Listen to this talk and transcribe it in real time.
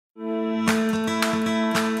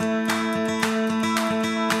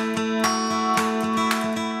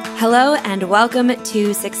Hello and welcome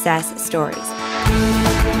to Success Stories.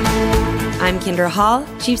 I'm Kendra Hall,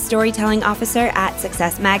 Chief Storytelling Officer at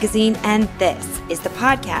Success Magazine, and this is the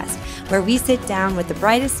podcast where we sit down with the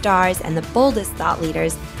brightest stars and the boldest thought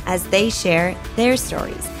leaders as they share their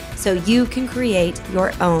stories so you can create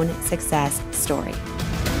your own success story.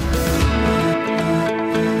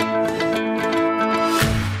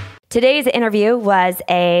 Today's interview was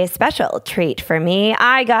a special treat for me.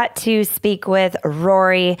 I got to speak with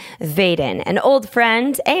Rory Vaden, an old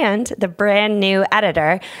friend and the brand new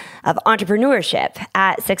editor of entrepreneurship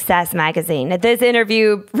at Success Magazine. This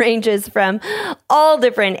interview ranges from all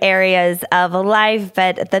different areas of life,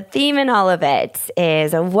 but the theme in all of it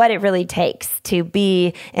is what it really takes to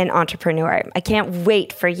be an entrepreneur. I can't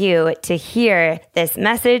wait for you to hear this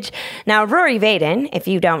message. Now, Rory Vaden, if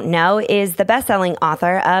you don't know, is the best-selling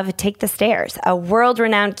author of Take the Stairs, a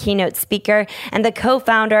world-renowned keynote speaker and the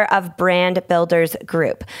co-founder of Brand Builders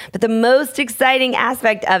Group. But the most exciting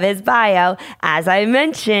aspect of his bio, as I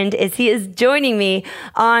mentioned, is he is joining me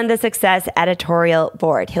on the Success editorial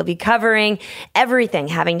board. He'll be covering everything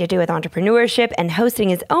having to do with entrepreneurship and hosting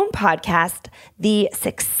his own podcast, The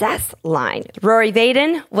Success Line. Rory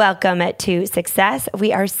Vaden, welcome to Success.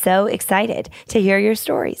 We are so excited to hear your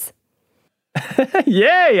stories.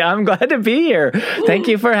 Yay, I'm glad to be here. Thank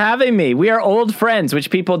you for having me. We are old friends, which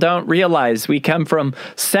people don't realize. We come from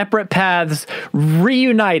separate paths,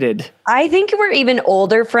 reunited. I think we're even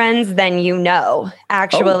older friends than you know,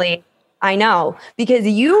 actually. Oh. I know, because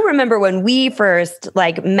you remember when we first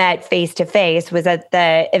met face to face was at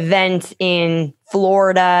the event in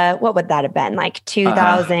Florida. What would that have been? Like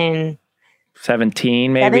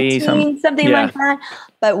 2017, maybe something like that.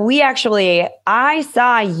 But I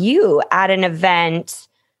saw you at an event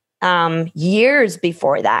years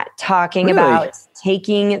before that, talking about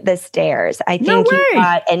taking the stairs. I think you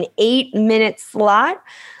got an 8-minute slot.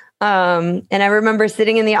 And I remember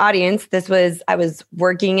sitting in the audience. I was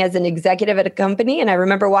working as an executive at a company, and I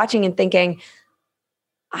remember watching and thinking,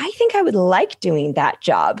 I think I would like doing that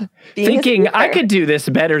job. Thinking I could do this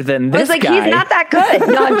better than this guy. I was like, he's not that good.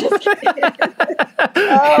 No, I'm just kidding.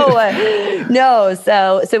 No.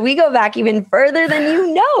 So we go back even further than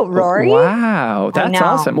you know, Rory. Wow. That's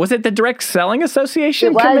awesome. Was it the Direct Selling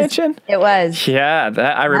Association convention? It was. Yeah.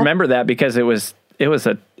 I remember that because it was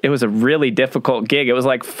a really difficult gig. It was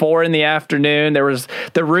like 4 p.m.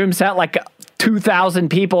 The room sat like 2,000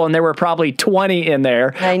 people, and there were probably 20 in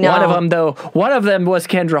there. I know. One of them was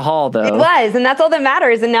Kendra Hall, though. It was, and that's all that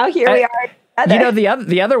matters. And now here we are. You know,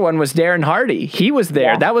 the other one was Darren Hardy. He was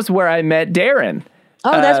there. Yeah. That was where I met Darren.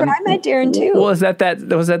 Oh, that's where I met Darren too. Was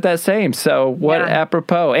that same? So what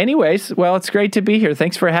apropos? Anyways, well, it's great to be here.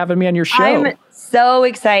 Thanks for having me on your show. I'm so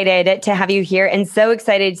excited to have you here and so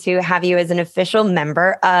excited to have you as an official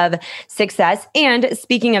member of Success. And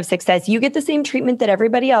speaking of Success, you get the same treatment that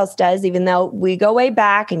everybody else does, even though we go way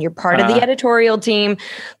back and you're part of the editorial team.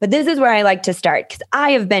 But this is where I like to start because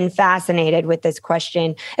I have been fascinated with this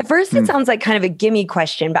question. At first, it sounds like kind of a gimme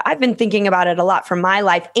question, but I've been thinking about it a lot for my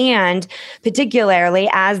life, and particularly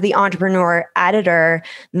as the entrepreneur editor,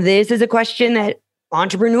 this is a question that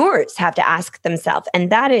entrepreneurs have to ask themselves.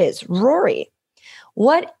 And that is, Rory,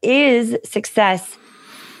 what is success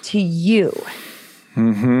to you?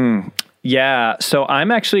 Yeah. So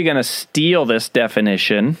I'm actually going to steal this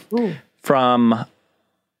definition from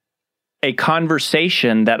a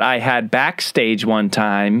conversation that I had backstage one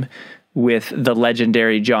time with the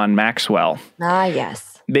legitimate John Maxwell. Ah, yes.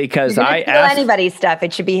 Because I asked anybody's stuff,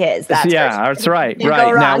 it should be his. That's right.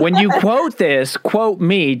 Right. Now, when you quote this, quote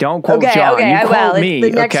me, don't quote John. Okay, you quote me.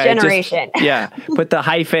 It's the next generation. Put the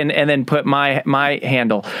hyphen and then put my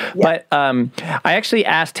handle. Yep. But I actually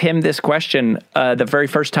asked him this question the very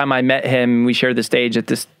first time I met him. We shared the stage at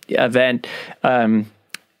this event.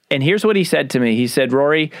 And here's what he said to me. He said,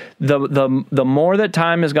 Rory, the more that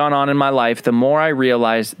time has gone on in my life, the more I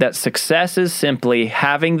realize that success is simply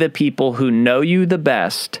having the people who know you the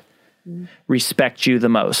best respect you the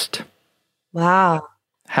most. Wow.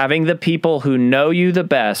 Having the people who know you the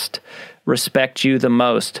best respect you the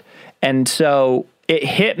most. And so it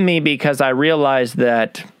hit me because I realized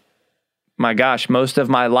that, my gosh, most of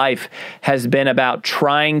my life has been about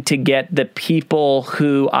trying to get the people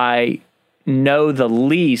who I know the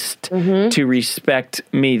least to respect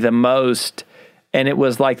me the most. And it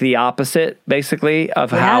was like the opposite, basically, of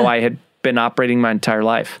how I had been operating my entire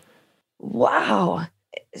life. Wow.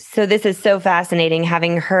 So this is so fascinating,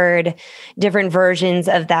 having heard different versions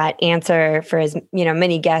of that answer for as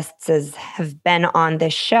many guests as have been on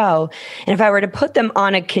this show. And if I were to put them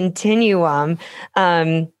on a continuum,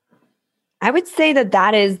 I would say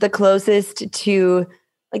that is the closest to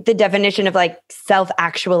like the definition of like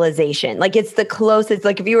self-actualization. Like it's the closest,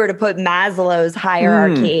 like if you were to put Maslow's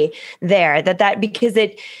hierarchy there, because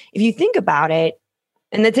if you think about it,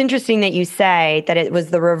 and it's interesting that you say that it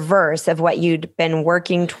was the reverse of what you'd been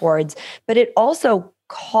working towards, but it also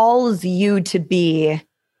calls you to be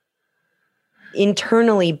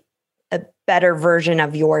internally a better version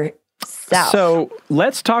of yourself. So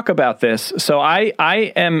let's talk about this. So I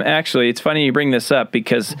am actually, it's funny you bring this up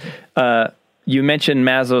because you mentioned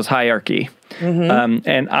Maslow's hierarchy.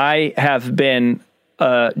 And I have been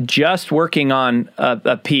just working on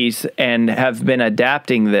a piece and have been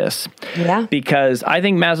adapting this. Yeah. Because I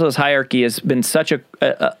think Maslow's hierarchy has been such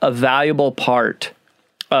a valuable part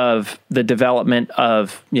of the development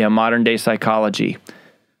of modern day psychology.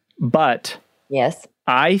 But yes,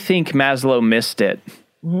 I think Maslow missed it.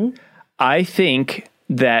 I think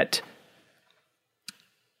that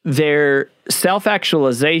their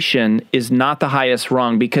self-actualization is not the highest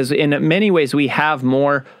rung, because in many ways we have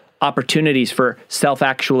more opportunities for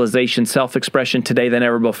self-actualization, self-expression today than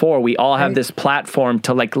ever before. We all have this platform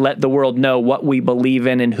to like let the world know what we believe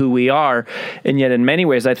in and who we are. And yet in many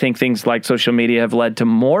ways, I think things like social media have led to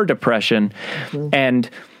more depression. And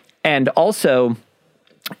also,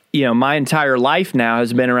 my entire life now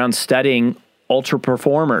has been around studying ultra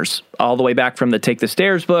performers, all the way back from the Take the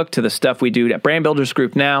Stairs book to the stuff we do at Brand Builders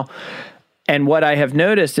Group now. And what I have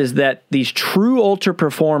noticed is that these true ultra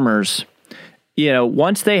performers,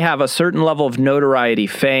 once they have a certain level of notoriety,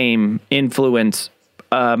 fame, influence,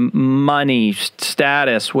 money,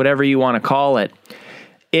 status, whatever you want to call it,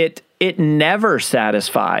 it never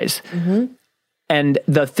satisfies. And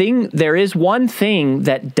there is one thing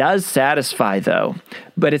that does satisfy though,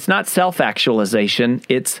 but it's not self-actualization,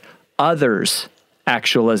 it's others'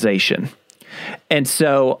 actualization. And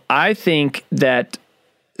so I think that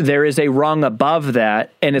there is a rung above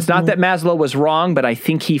that. And it's not that Maslow was wrong, but I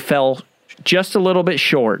think he fell just a little bit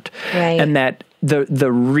short. Right. And that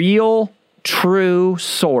the real, true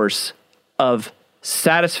source of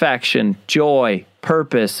satisfaction, joy,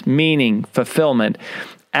 purpose, meaning, fulfillment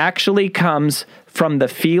actually comes from the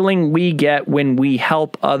feeling we get when we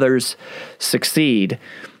help others succeed.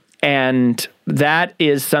 And that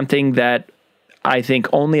is something that I think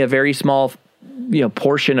only a very small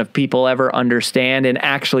portion of people ever understand and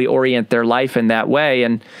actually orient their life in that way.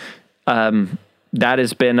 And that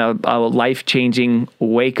has been a life-changing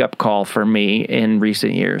wake-up call for me in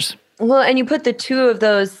recent years. Well, and you put the two of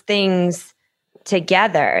those things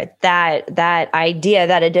together, that idea,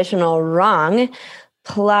 that additional rung,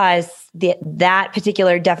 plus that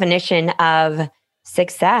particular definition of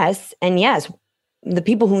success. And yes, the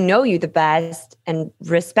people who know you the best and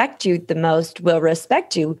respect you the most will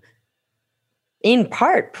respect you in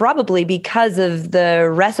part probably because of the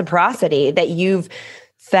reciprocity that you've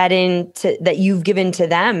fed into, that you've given to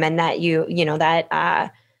them, and that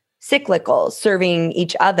that cyclical serving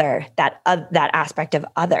each other, that aspect of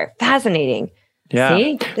other. Fascinating. Yeah.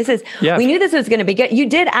 See, we knew this was going to be good. You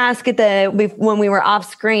did ask when we were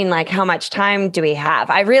off screen, like, how much time do we have?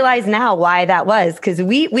 I realize now why that was, because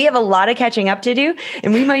we have a lot of catching up to do,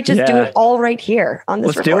 and we might just do it all right here on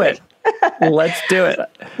this recording. Let's do it.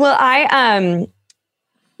 Well,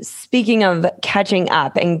 speaking of catching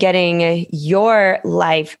up and getting your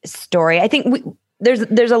life story, I think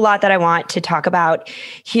there's a lot that I want to talk about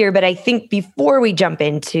here, but I think before we jump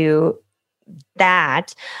into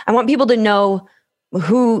that, I want people to know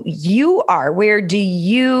who you are. Where do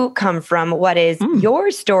you come from? What is your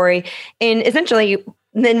story? And essentially,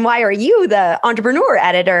 then why are you the entrepreneur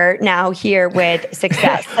editor now here with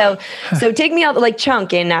Success? So take me out like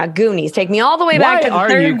Chunk in Goonies. Take me all the way back to the third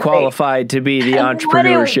grade. Why are you qualified to be the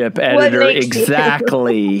entrepreneurship editor?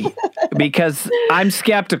 Exactly. Because I'm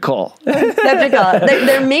skeptical. I'm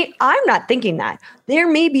not thinking that. There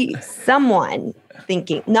may be someone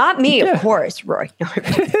thinking, not me, of course, Roy.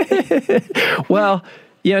 Well,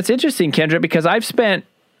 it's interesting, Kendra, because I've spent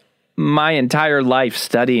my entire life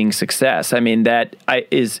studying success. I mean, that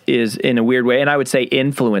is in a weird way, and I would say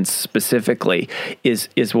influence specifically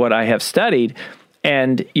is what I have studied.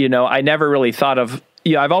 And, I never really thought of,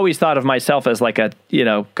 I've always thought of myself as like a,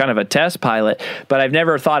 kind of a test pilot, but I've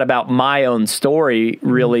never thought about my own story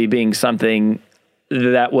really being something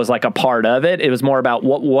that was like a part of it. It was more about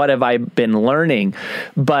what have I been learning?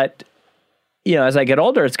 But, as I get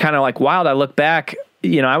older, it's kind of like wild. I look back,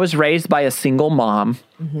 I was raised by a single mom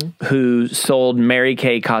who sold Mary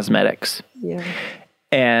Kay cosmetics. Yeah.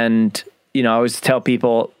 And, I always tell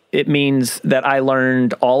people it means that I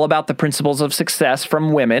learned all about the principles of success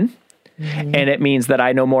from women And it means that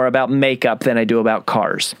I know more about makeup than I do about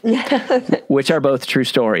cars, which are both true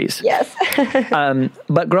stories. Yes.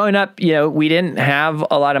 But growing up, we didn't have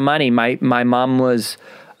a lot of money. My mom was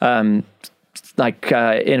in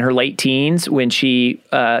her late teens when she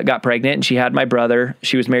got pregnant, and she had my brother.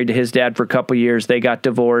 She was married to his dad for a couple years. They got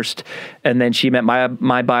divorced, and then she met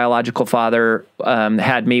my biological father,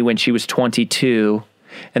 had me when she was 22,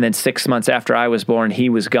 and then 6 months after I was born, he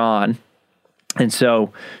was gone. And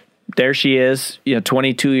so there she is,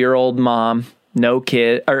 22-year-old mom, no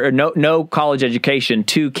kid, or no college education,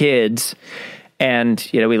 2 kids. And,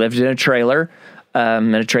 we lived in a trailer,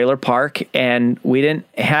 in a trailer park, and we didn't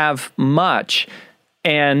have much.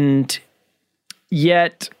 And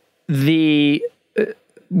yet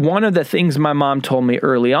one of the things my mom told me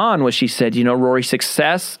early on was, she said, Rory,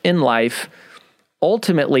 success in life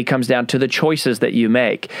ultimately comes down to the choices that you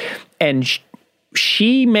make. And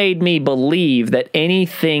she made me believe that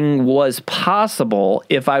anything was possible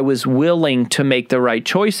if I was willing to make the right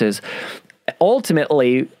choices.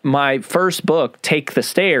 Ultimately, my first book, Take the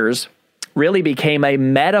Stairs, really became a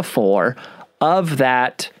metaphor of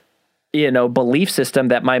that, belief system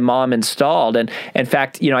that my mom installed. And in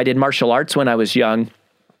fact, I did martial arts when I was young,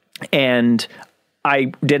 and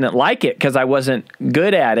I didn't like it because I wasn't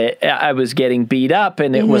good at it. I was getting beat up,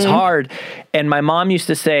 and it was hard. And my mom used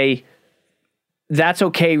to say, "That's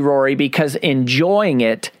okay, Rory, because enjoying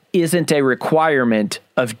it isn't a requirement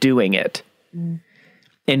of doing it.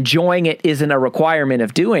 Enjoying it isn't a requirement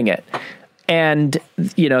of doing it." And,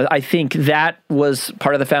 I think that was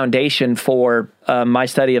part of the foundation for my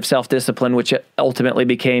study of self-discipline, which ultimately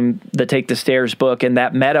became the Take the Stairs book, and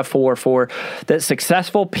that metaphor for that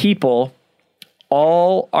successful people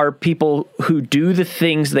all are people who do the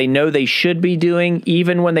things they know they should be doing,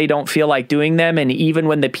 even when they don't feel like doing them, and even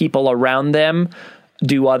when the people around them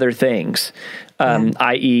do other things,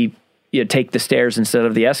 i.e., take the stairs instead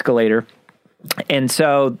of the escalator. And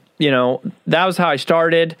so, that was how I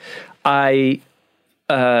started. Were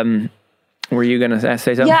you going to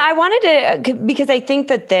say something? Yeah, I wanted to, because I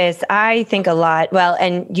think I think a lot. Well,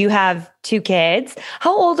 and you have 2 kids.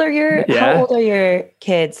 How old are your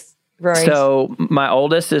kids, Rory? So my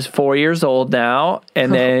oldest is 4 years old now,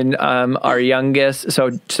 and then our youngest.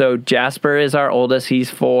 So Jasper is our oldest; he's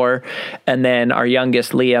 4, and then our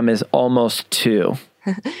youngest Liam is almost 2.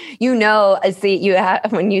 See,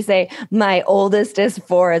 when you say my oldest is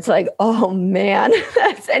 4, it's like, oh man,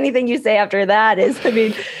 that's anything you say after that is,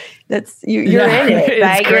 that's you're in it,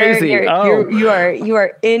 right? It's crazy. You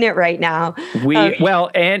are in it right now. We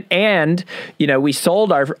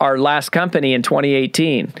sold our last company in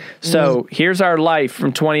 2018. So here's our life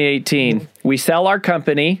from 2018. We sell our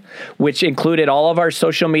company, which included all of our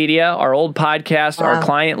social media, our old podcast, our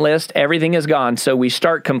client list, everything is gone. So we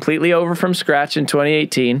start completely over from scratch in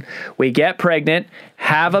 2018. We get pregnant,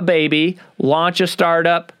 have a baby, launch a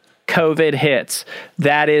startup, COVID hits.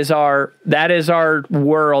 That is our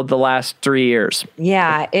world the last 3 years.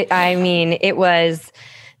 Yeah. It was,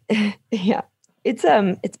 yeah. It's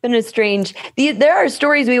been a strange, there are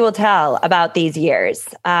stories we will tell about these years.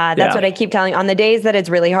 That's what I keep telling on the days that it's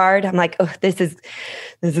really hard. I'm like, oh, this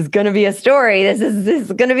is going to be a story. This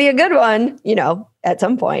is going to be a good one, at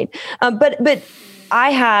some point. But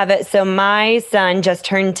so my son just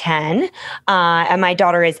turned 10, and my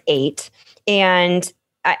daughter is 8. And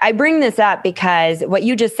I bring this up because what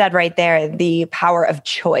you just said right there, the power of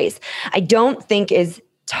choice, I don't think is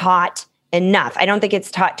taught enough. I don't think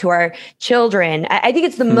it's taught to our children. I think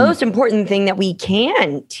it's the most important thing that we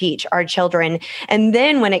can teach our children. And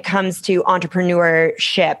then when it comes to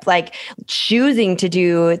entrepreneurship, like choosing to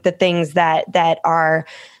do the things that are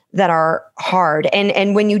hard.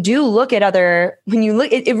 And when you do look at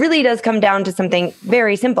it really does come down to something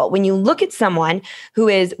very simple. When you look at someone who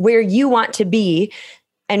is where you want to be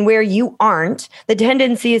and where you aren't, the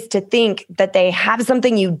tendency is to think that they have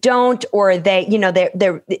something you don't, or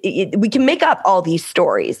we can make up all these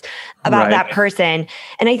stories about that person.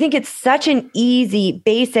 And I think it's such an easy,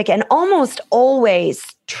 basic, and almost always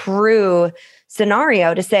true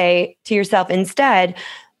scenario to say to yourself instead,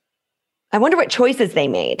 I wonder what choices they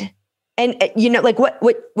made. And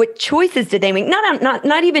what choices did they make?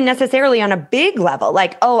 Not even necessarily on a big level.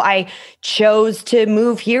 Like, oh, I chose to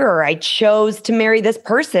move here, or I chose to marry this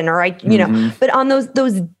person, or but on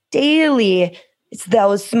those daily, it's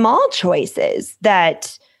those small choices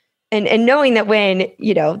that, and knowing that when,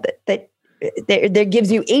 that there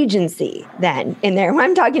gives you agency then in there. When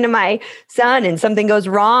I'm talking to my son and something goes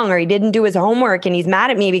wrong, or he didn't do his homework and he's mad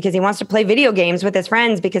at me because he wants to play video games with his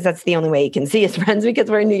friends, because that's the only way he can see his friends, because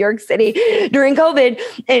we're in New York City during COVID,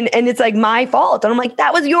 and it's like my fault. And I'm like,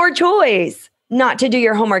 that was your choice. not to do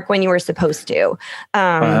your homework when you were supposed to.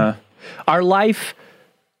 Our life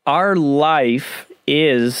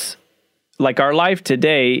is like, our life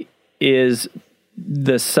today is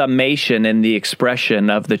the summation and the expression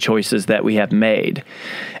of the choices that we have made.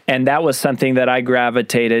 And that was something that I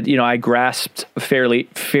gravitated, I grasped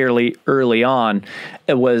fairly early on.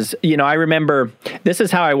 It was, I remember, this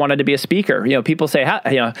is how I wanted to be a speaker. People say,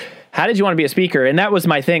 how did you want to be a speaker? And that was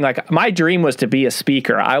my thing. Like, my dream was to be a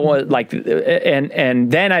speaker. I was like,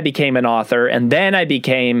 and then I became an author, and then I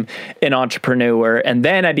became an entrepreneur, and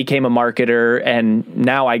then I became a marketer, and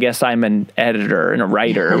now I guess I'm an editor and a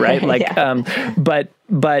writer, right? Like, Yeah.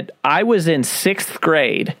 But I was in 6th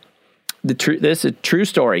grade. This is a true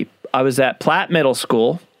story. I was at Platt Middle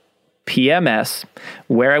School, PMS,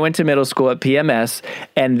 where I went to middle school at PMS,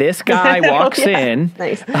 and this guy walks in.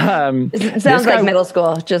 Nice. It sounds like middle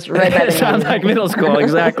school, just right by the sounds like middle school,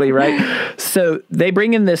 exactly, right? So they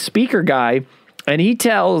bring in this speaker guy, and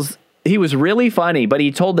he was really funny, but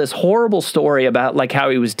he told this horrible story about like how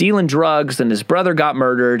he was dealing drugs and his brother got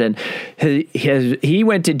murdered, and he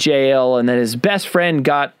went to jail, and then his best friend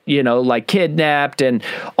got, like kidnapped, and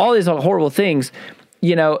all these horrible things,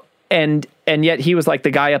 and yet he was like the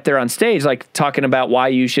guy up there on stage, like talking about why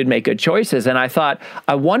you should make good choices. And I thought,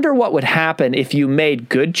 I wonder what would happen if you made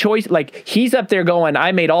good choices. Like, he's up there going,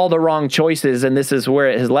 I made all the wrong choices, and this is where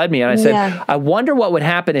it has led me. And I said, I wonder what would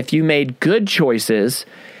happen if you made good choices,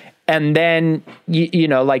 and then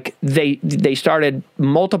like they started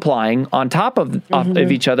multiplying on top of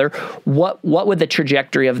each other. What would the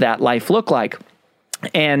trajectory of that life look like?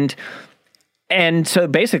 And so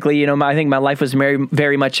basically, I think my life was very,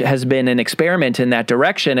 very much has been an experiment in that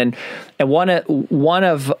direction. And one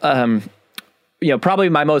of probably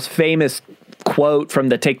my most famous quote from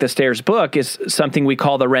the Take the Stairs book is something we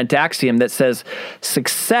call the rent axiom that says,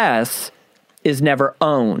 success is never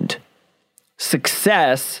owned.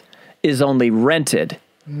 Success is only rented,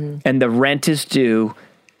 and the rent is due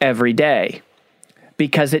every day,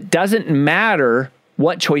 because it doesn't matter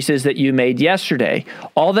what choices that you made yesterday.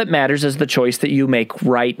 All that matters is the choice that you make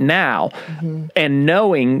right now. And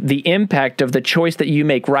knowing the impact of the choice that you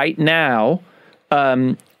make right now,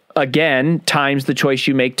 again, times the choice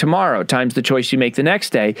you make tomorrow, times the choice you make the next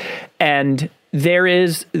day. And there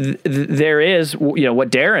is, what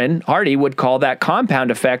Darren Hardy would call that compound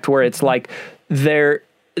effect, where it's like there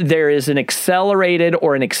is an accelerated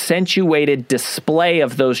or an accentuated display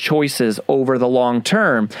of those choices over the long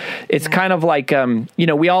term. It's kind of like,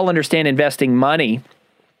 we all understand investing money,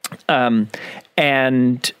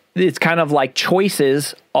 and it's kind of like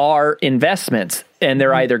choices are investments, and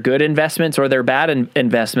they're either good investments or they're bad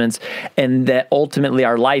investments, and that ultimately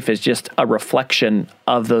our life is just a reflection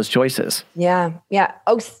of those choices. Yeah.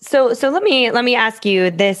 Oh, so let me ask you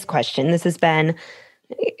this question. It's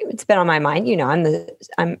been on my mind.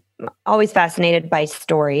 I'm always fascinated by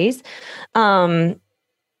stories. Do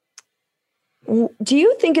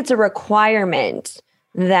you think it's a requirement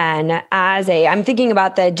then, I'm thinking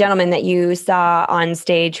about the gentleman that you saw on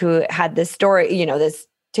stage who had this story, this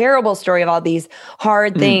terrible story of all these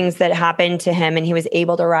hard things that happened to him, and he was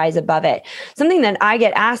able to rise above it. Something that I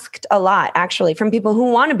get asked a lot, actually, from people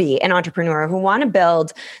who want to be an entrepreneur, who want to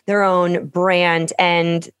build their own brand,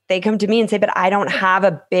 and they come to me and say, but I don't have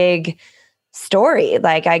a big story.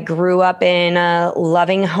 Like, I grew up in a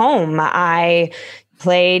loving home. I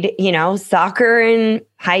played, soccer in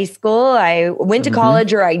high school. I went to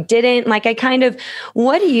college, or I didn't. Like,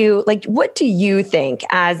 what do you think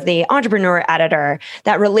as the entrepreneur editor,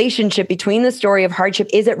 that relationship between the story of hardship,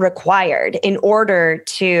 is it required in order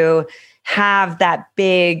to have that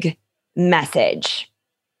big message?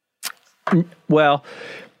 Well,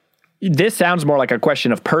 this sounds more like a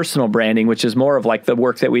question of personal branding, which is more of like the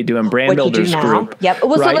work that we do in Brand Builders Group. Yep.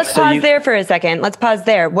 Well, right? So let's pause there for a second. Let's pause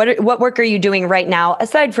there. What work are you doing right now,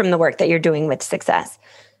 aside from the work that you're doing with Success?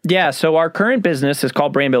 Yeah. So our current business is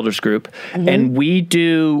called Brand Builders Group, and we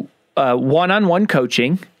do one-on-one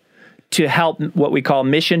coaching to help what we call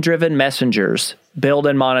mission-driven messengers build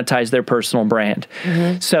and monetize their personal brand.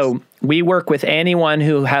 So we work with anyone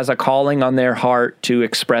who has a calling on their heart to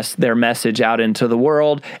express their message out into the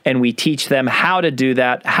world, and we teach them how to do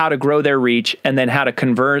that, how to grow their reach, and then how to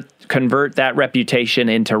convert that reputation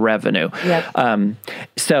into revenue. Yep.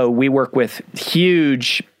 So we work with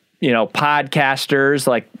huge podcasters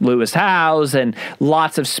like Lewis Howes, and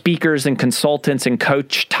lots of speakers and consultants and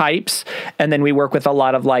coach types. And then we work with a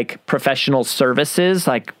lot of like professional services,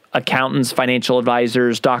 like accountants, financial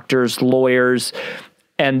advisors, doctors, lawyers.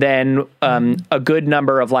 and then a good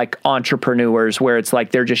number of like entrepreneurs where it's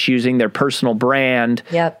like they're just using their personal brand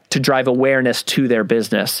to drive awareness to their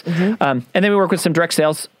business. And then we work with some direct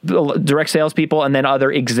sales people, and then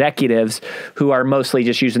other executives who are mostly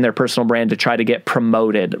just using their personal brand to try to get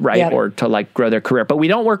promoted, right? Or to like grow their career. But we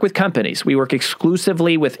don't work with companies. We work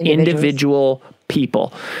exclusively with individual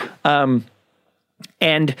people.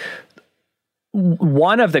 And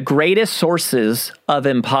one of the greatest sources of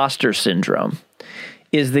imposter syndrome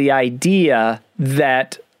is the idea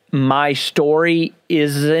that my story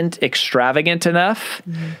isn't extravagant enough.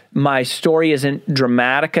 My story isn't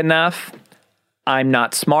dramatic enough. I'm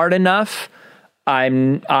not smart enough.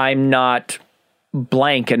 I'm not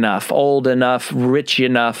blank enough, old enough, rich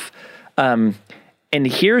enough. And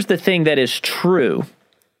here's the thing that is true.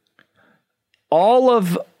 All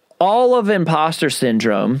of imposter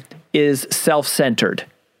syndrome is self-centered.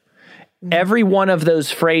 Every one of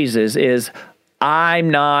those phrases is, I'm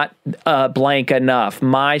not blank enough.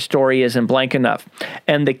 My story isn't blank enough.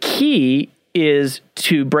 And the key is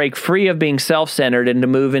to break free of being self-centered and to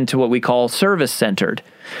move into what we call service-centered,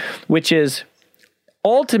 which is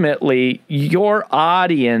ultimately your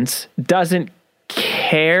audience doesn't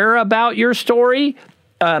care about your story.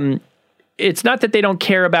 It's not that they don't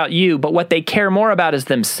care about you, but what they care more about is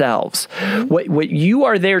themselves. What you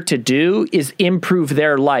are there to do is improve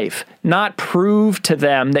their life, not prove to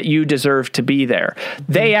them that you deserve to be there.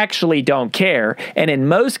 They actually don't care. And in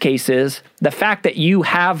most cases, the fact that you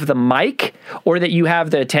have the mic or that you have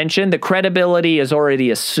the attention, the credibility is already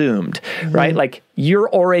assumed, right? Like you're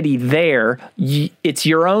already there. It's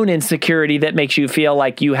your own insecurity that makes you feel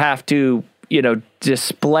like you have to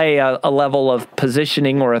display a level of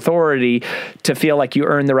positioning or authority to feel like you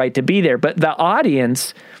earn the right to be there. But the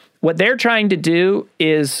audience, what they're trying to do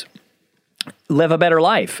is live a better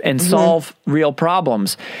life and solve real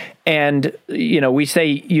problems. And, we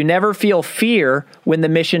say you never feel fear when the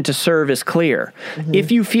mission to serve is clear.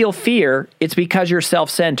 If you feel fear, it's because you're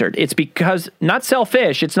self-centered. It's because, not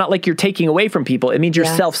selfish, it's not like you're taking away from people. It means you're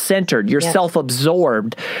self-centered. You're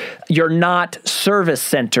self-absorbed. You're not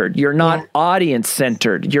service-centered. You're not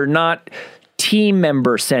audience-centered. You're not team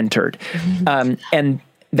member-centered. And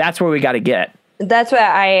that's where we got to get. That's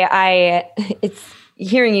why it's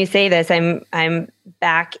hearing you say this, I'm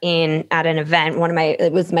back at an event.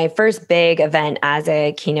 It was my first big event as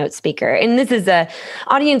a keynote speaker. And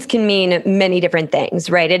audience can mean many different things,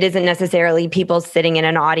 right? It isn't necessarily people sitting in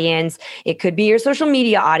an audience. It could be your social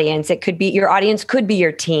media audience. It could be your audience, could be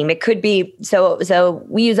your team. It could be, so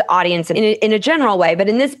we use audience in a general way, but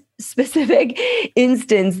in this specific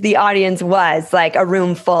instance, the audience was like a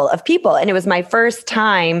room full of people. And it was my first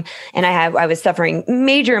time. And I was suffering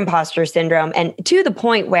major imposter syndrome, and to the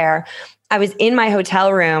point where I was in my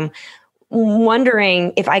hotel room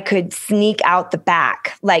wondering if I could sneak out the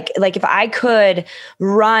back, like if I could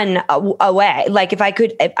run away, like if I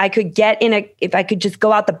could just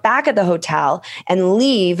go out the back of the hotel and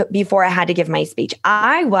leave before I had to give my speech.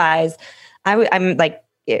 I'm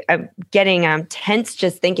getting tense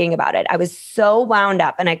just thinking about it. I was so wound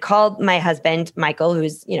up, and I called my husband, Michael,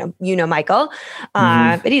 who's, Michael,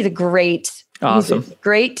 but he's he's a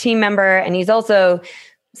great team member. And he's also,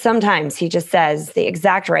 sometimes he just says the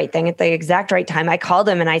exact right thing at the exact right time. I called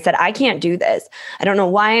him and I said, I can't do this. I don't know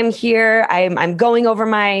why I'm here. I'm going over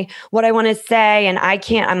what I want to say, and I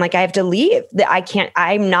can't. I'm like, I have to leave.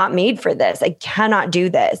 I'm not made for this. I cannot do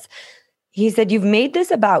this. He said, you've made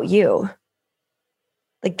this about you.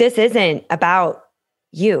 Like, this isn't about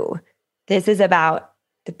you. This is about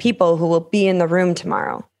the people who will be in the room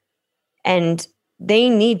tomorrow. And they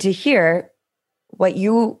need to hear what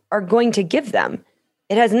you are going to give them.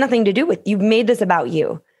 It has nothing to do with, you've made this about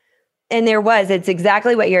you. And it's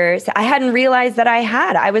exactly what I hadn't realized that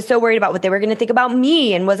I was so worried about what they were going to think about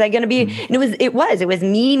me. And was I going to be, and it was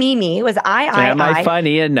me. It was Am I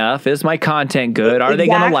funny enough? Is my content good? Are they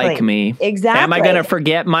going to like me? Exactly. Am I going to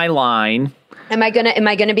forget my line? Am I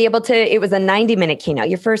gonna be able to? It was a 90-minute keynote.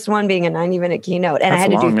 Your first one being a 90-minute keynote, and I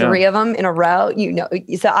had to do 3 of them in a row.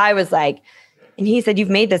 So I was like, and he said, "You've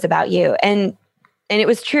made this about you," and it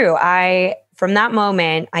was true. From that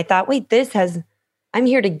moment, I thought, wait, I'm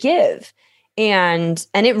here to give, and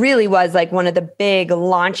it really was like one of the big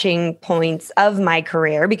launching points of my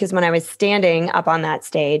career, because when I was standing up on that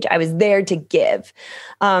stage, I was there to give,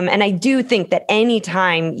 and I do think that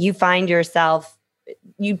anytime you find yourself,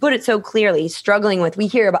 you put it so clearly, struggling with, we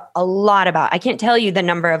hear a lot about, I can't tell you the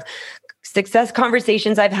number of success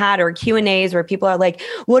conversations I've had or Q&As where people are like,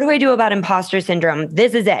 what do I do about imposter syndrome?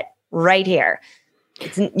 This is it right here.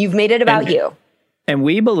 You've made it about you. And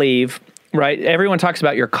we believe, right? Everyone talks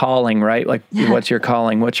about your calling, right? Like, what's your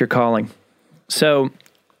calling? What's your calling? So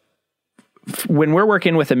when we're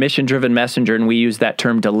working with a mission-driven messenger, and we use that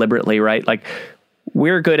term deliberately, right? Like,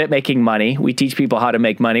 we're good at making money. We teach people how to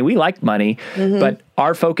make money. We like money, but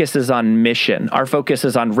our focus is on mission. Our focus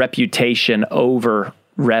is on reputation over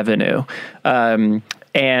revenue.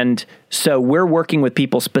 And so we're working with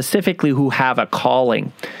people specifically who have a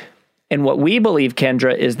calling. And what we believe,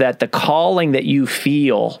 Kendra, is that the calling that you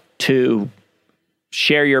feel to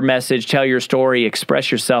share your message, tell your story,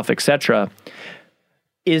 express yourself, etc.,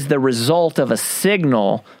 is the result of a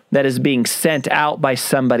signal that is being sent out by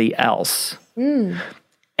somebody else.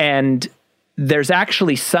 And there's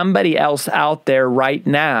actually somebody else out there right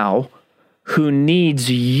now who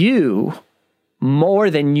needs you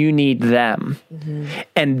more than you need them.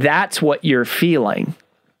 And that's what you're feeling.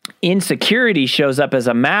 Insecurity shows up as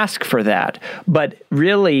a mask for that, but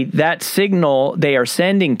really that signal they are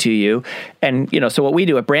sending to you. And, so what we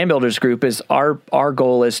do at Brand Builders Group is our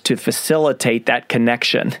goal is to facilitate that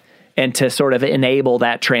connection and to sort of enable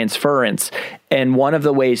that transference. And one of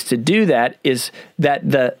the ways to do that is that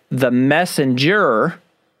the messenger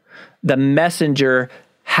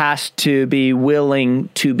has to be willing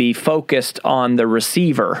to be focused on the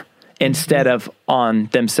receiver instead of on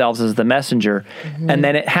themselves as the messenger. And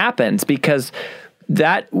then it happens because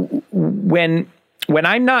that when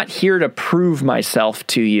I'm not here to prove myself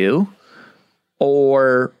to you,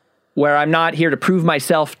 or where I'm not here to prove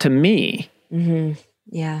myself to me,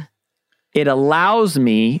 Yeah. it allows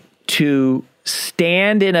me to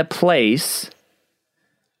stand in a place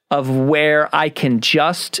of where I can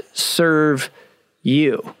just serve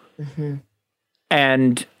you,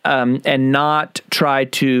 and not try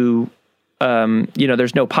to,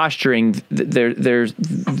 there's no posturing. There's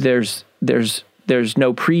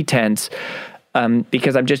no pretense,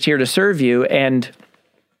 because I'm just here to serve you. And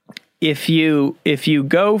if you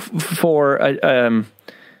go for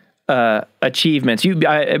achievements. We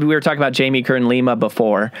were talking about Jamie Kern-Lima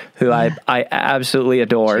before, who I absolutely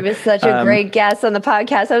adore. She was such a great guest on the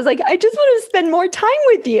podcast. I was like, I just want to spend more time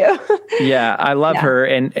with you. Yeah, I love her.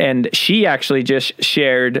 And she actually just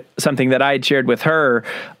shared something that I had shared with her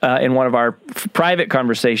in one of our private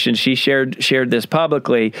conversations. She shared this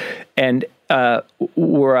publicly, and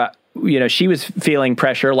she was feeling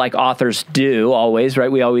pressure like authors do always, right?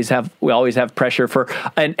 We always have pressure for,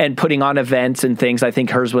 and putting on events and things. I think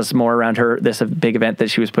hers was more around this big event that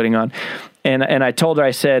she was putting on. And I told her,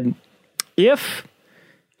 I said, if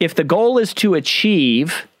the goal is to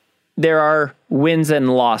achieve, there are wins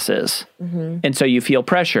and losses. And so you feel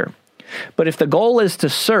pressure. But if the goal is to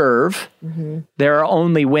serve, there are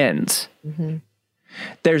only wins.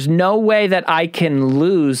 There's no way that I can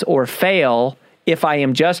lose or fail if I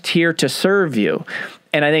am just here to serve you.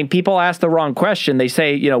 And I think people ask the wrong question. They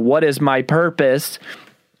say, what is my purpose?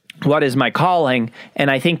 What is my calling? And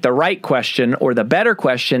I think the right question, or the better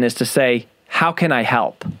question, is to say, how can I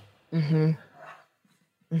help? I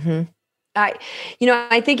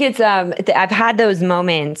think it's, I've had those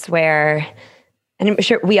moments where, and I'm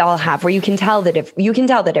sure we all have, where you can tell the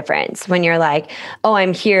difference when you're like, oh,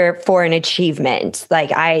 I'm here for an achievement. Like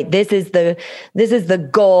this is the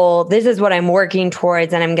goal. This is what I'm working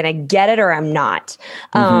towards, and I'm going to get it or I'm not.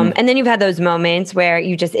 And then you've had those moments where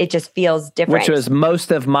it just feels different. Which was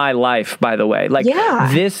most of my life, by the way.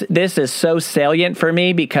 This is so salient for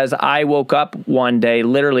me because I woke up one day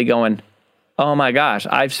literally going, oh my gosh,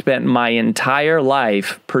 I've spent my entire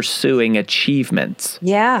life pursuing achievements.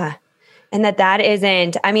 Yeah. And that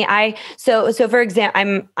isn't, so for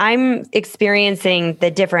example, I'm experiencing the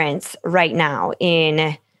difference right now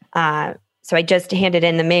in, so I just handed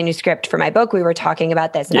in the manuscript for my book. We were talking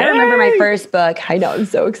about this. And I remember my first book. I know, I'm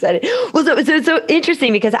so excited. Well, so it's so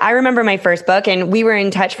interesting because I remember my first book, and we were in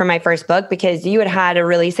touch for my first book because you had a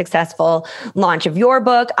really successful launch of your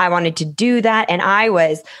book. I wanted to do that. And I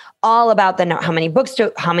was all about how many books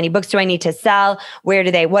do I need to sell? What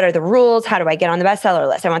are the rules? How do I get on the bestseller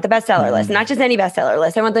list? I want the bestseller list, not just any bestseller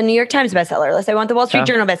list. I want the New York Times bestseller list. I want the Wall Street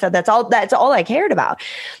Journal bestseller. That's all I cared about.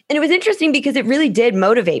 And it was interesting because it really did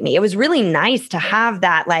motivate me. It was really nice to have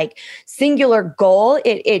that singular goal.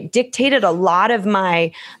 It dictated a lot of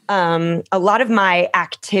my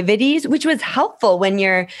activities, which was helpful and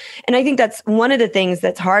I think that's one of the things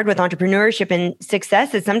that's hard with entrepreneurship and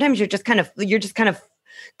success is sometimes you're just kind of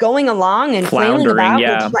going along and flailing about.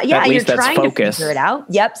 You're trying to figure it out.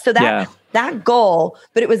 Yep. So that goal,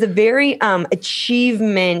 but it was a very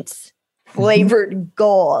achievement flavored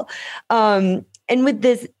goal. And with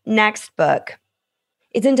this next book,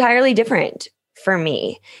 it's entirely different for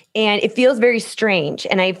me. And it feels very strange.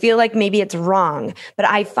 And I feel like maybe it's wrong, but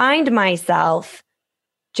I find myself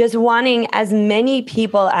just wanting as many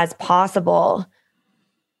people as possible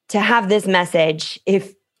to have this message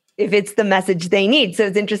if it's the message they need. So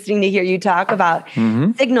it's interesting to hear you talk about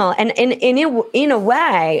signal, and in a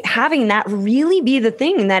way, having that really be the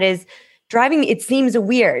thing that is driving. It seems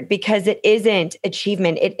weird because it isn't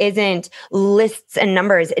achievement. It isn't lists and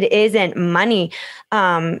numbers. It isn't money.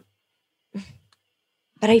 But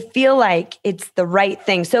I feel like it's the right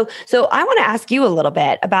thing. So I want to ask you a little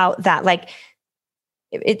bit about that. Like,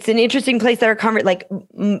 it's an interesting place that our like,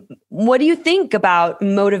 what do you think about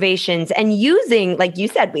motivations and using, like you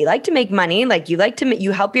said, we like to make money, like you like to,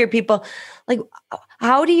 you help your people. Like,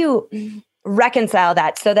 how do you reconcile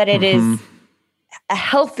that so that it is a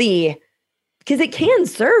healthy, because it can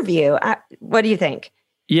serve you. What do you think?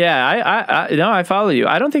 Yeah, I follow you.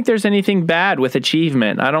 I don't think there's anything bad with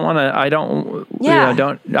achievement. I want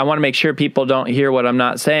to make sure people don't hear what I'm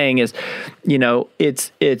not saying is,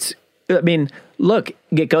 I mean, look,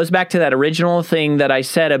 it goes back to that original thing that I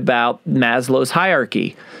said about Maslow's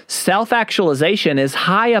hierarchy. Self-actualization is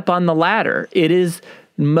high up on the ladder. It is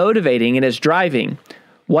motivating. It is driving.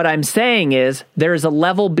 What I'm saying is there is a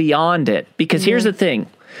level beyond it, because here's the thing.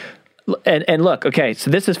 And look, okay, so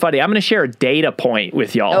this is funny. I'm going to share a data point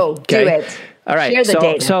with y'all. Oh, okay? Do it. All right. Share the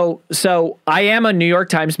data. So I am a New York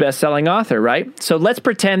Times bestselling author, right? So let's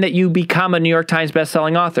pretend that you become a New York Times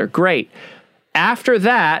bestselling author. Great. After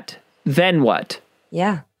that, then what?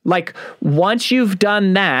 Yeah. Like, once you've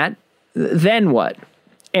done that, then what?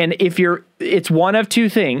 And it's one of two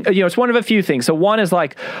things, it's one of a few things. So one is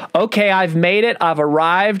like, okay, I've made it, I've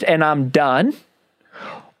arrived, and I'm done.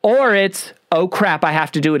 Or it's, oh crap, I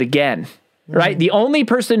have to do it again, right? The only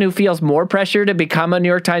person who feels more pressure to become a New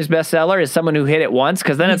York Times bestseller is someone who hit it once,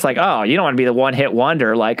 because then it's like, oh, you don't want to be the one hit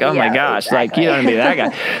wonder. Like, oh my gosh, exactly. Like, you don't want to be that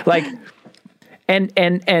guy. Like,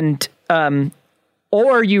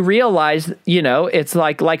 or you realize, it's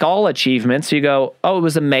like all achievements, you go, oh, it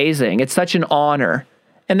was amazing. It's such an honor.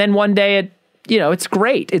 And then one day it's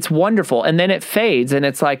great. It's wonderful. And then it fades and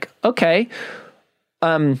it's like, okay,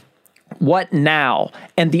 what now?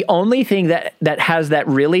 And the only thing that has that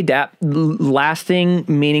really lasting,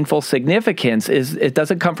 meaningful significance is it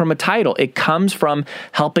doesn't come from a title. It comes from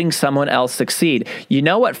helping someone else succeed. You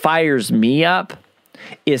know what fires me up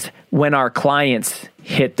is when our clients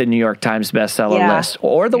hit the New York Times bestseller list,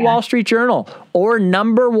 or the Wall Street Journal, or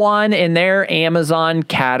 #1 in their Amazon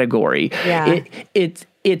category. Yeah. It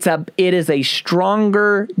is a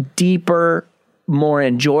stronger, deeper, more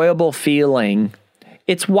enjoyable feeling.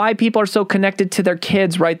 It's why people are so connected to their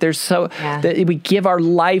kids, right? That we give our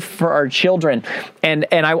life for our children. And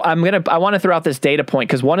I want to throw out this data point,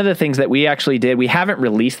 because one of the things that we actually did, we haven't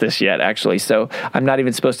released this yet, actually, so I'm not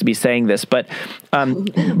even supposed to be saying this, but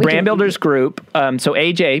Brand Builders Group, so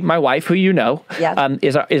AJ, my wife, who is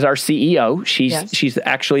our CEO. She's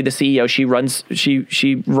actually the CEO. She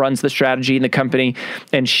runs the strategy in the company,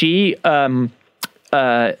 and she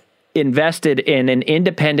invested in an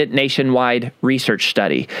independent nationwide research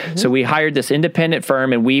study. So we hired this independent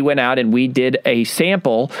firm, and we went out and we did a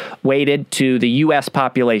sample weighted to the U.S.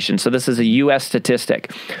 population. So this is a U.S.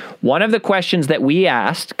 statistic. One of the questions that we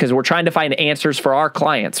asked, because we're trying to find answers for our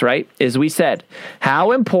clients, right, is we said,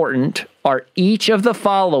 how important are each of the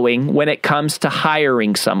following when it comes to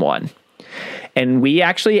hiring someone? And we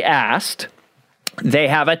actually asked, they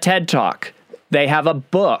have a TED Talk, they have a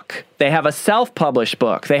book, they have a self-published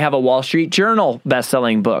book, they have a Wall Street Journal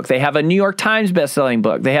best-selling book, they have a New York Times best-selling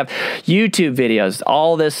book, they have YouTube videos,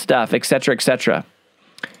 all this stuff, et cetera, et cetera.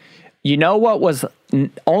 You know what was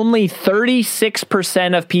only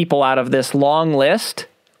 36% of people out of this long list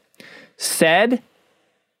said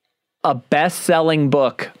a best-selling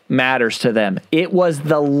book matters to them. It was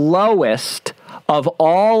the lowest of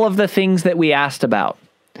all of the things that we asked about.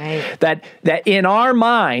 Right. That in our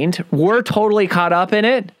mind, we're totally caught up in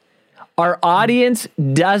it. Our audience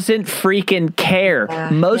doesn't freaking care.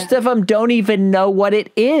 Most of them don't even know what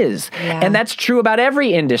it is. And that's true about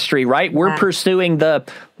every industry, right? We're pursuing the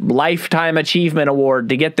Lifetime Achievement Award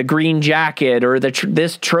to get the green jacket or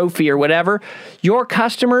this trophy or whatever. Your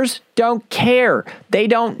customers don't care. They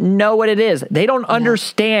don't know what it is. They don't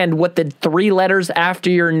understand what the 3 letters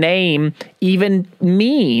after your name even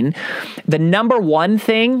mean. The #1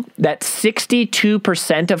 thing that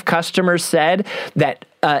 62% of customers said that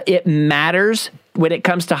it matters when it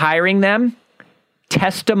comes to hiring them,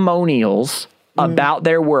 testimonials about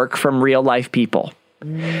their work from real life people.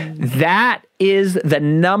 That is the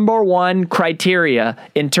 #1 criteria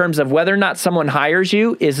in terms of whether or not someone hires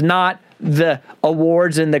you, is not the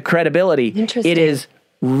awards and the credibility. It is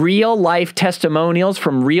real life testimonials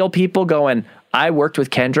from real people going, I worked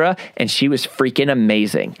with Kendra and she was freaking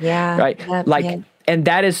amazing. Right? And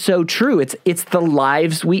that is so true. It's the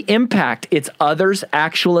lives we impact. It's others'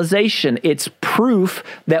 actualization. It's proof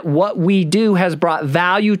that what we do has brought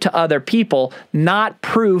value to other people, not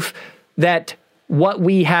proof that what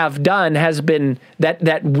we have done has been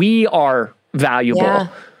that we are valuable. Yeah.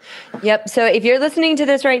 Yep. So if you're listening to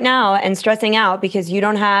this right now and stressing out because you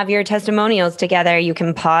don't have your testimonials together, you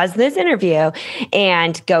can pause this interview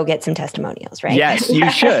and go get some testimonials, right? Yes, you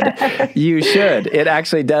should. You should. It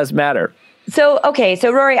actually does matter. So, okay.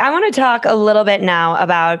 So Rory, I want to talk a little bit now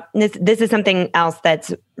about this. This is something else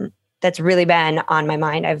that's really been on my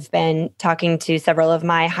mind. I've been talking to several of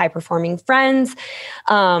my high performing friends,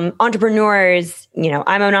 entrepreneurs. You know,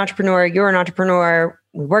 I'm an entrepreneur. You're an entrepreneur.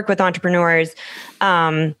 We work with entrepreneurs.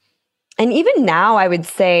 And even now, I would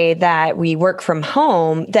say that we work from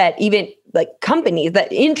home, that even like companies,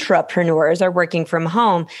 that intrapreneurs are working from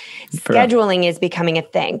home. Scheduling is becoming a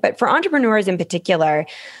thing. But for entrepreneurs in particular,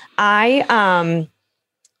 I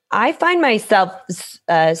find myself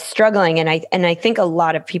struggling, and I think a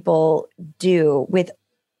lot of people do, with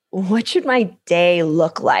what should my day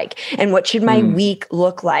look like, and what should my week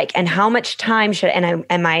look like, and how much time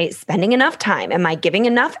am I spending enough time? Am I giving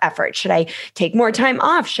enough effort? Should I take more time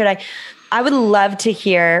off? I would love to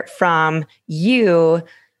hear from you,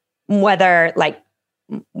 whether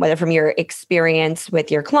from your experience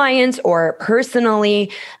with your clients or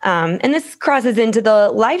personally, and this crosses into the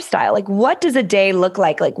lifestyle. Like, what does a day look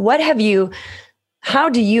like? Like, how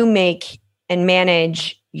do you make and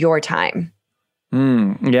manage your time?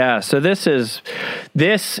 Yeah. So this is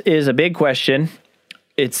a big question.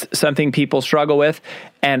 It's something people struggle with.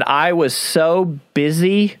 And I was so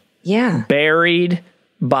busy, buried,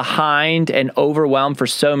 behind, and overwhelmed for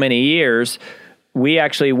so many years. We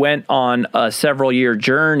actually went on a several-year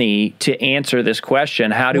journey to answer this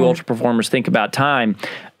question. How do ultra performers think about time?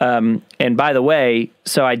 And by the way,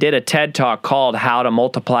 so I did a TED Talk called How to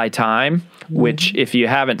Multiply Time, which if you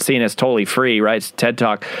haven't seen, it's totally free, right? It's TED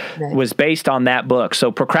Talk, was based on that book.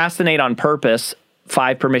 So Procrastinate on Purpose,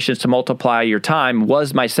 5 Permissions to Multiply Your Time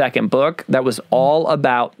was my second book. That was all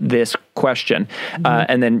about this question.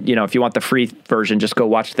 And then, if you want the free version, just go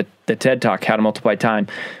watch the TED Talk, How to Multiply Time.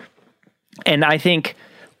 And I think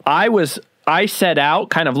I set out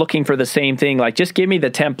kind of looking for the same thing, like, just give me the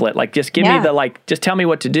template, like, just give me just tell me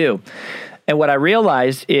what to do. And what I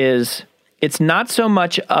realized is it's not so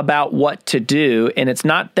much about what to do, and it's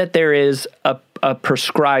not that there is a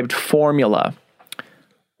prescribed formula.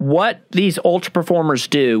 What these ultra performers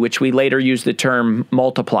do, which we later use the term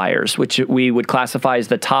multipliers, which we would classify as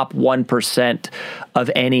the top 1% of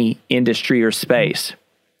any industry or space.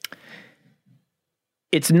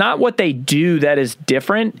 It's not what they do that is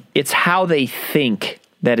different. It's how they think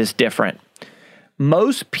that is different.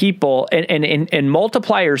 Most people and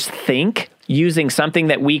multipliers think using something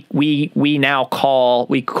that we now call,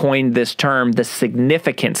 we coined this term, the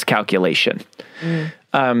significance calculation.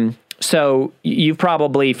 So you're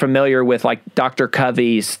probably familiar with like Dr.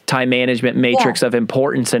 Covey's time management matrix of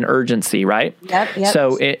importance and urgency, right? Yep.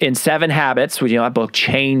 So in 7 Habits, that book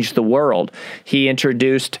changed the world. He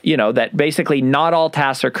introduced, that basically not all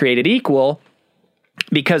tasks are created equal,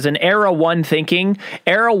 because in era 1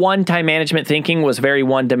 time management thinking was very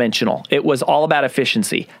one-dimensional. It was all about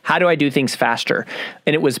efficiency. How do I do things faster?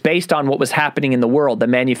 And it was based on what was happening in the world, the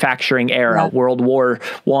manufacturing era, World War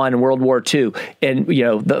I, World War II, and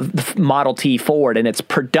the Model T Ford and its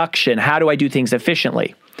production. How do I do things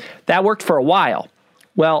efficiently? That worked for a while.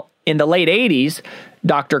 Well, in the late 80s,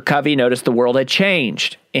 Dr. Covey noticed the world had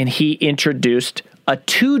changed, and he introduced a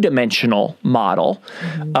 2-dimensional model,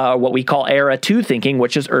 what we call era 2 thinking,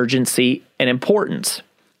 which is urgency and importance.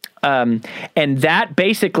 And that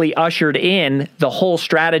basically ushered in the whole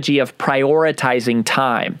strategy of prioritizing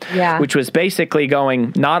time, which was basically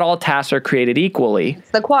going, not all tasks are created equally.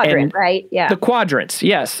 It's the quadrant, right? Yeah. The quadrants,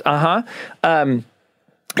 yes. And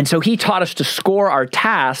so he taught us to score our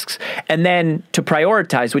tasks and then to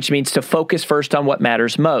prioritize, which means to focus first on what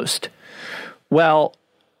matters most. Well,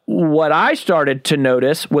 what I started to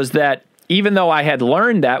notice was that even though I had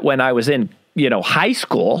learned that when I was in, high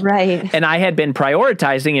school, and I had been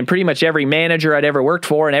prioritizing, and pretty much every manager I'd ever worked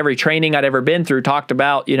for and every training I'd ever been through talked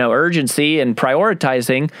about, urgency and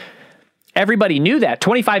prioritizing. Everybody knew that.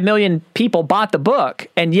 25 million people bought the book,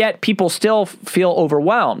 and yet people still feel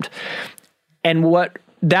overwhelmed. And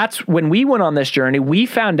that's when we went on this journey, we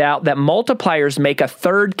found out that multipliers make a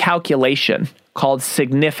third calculation called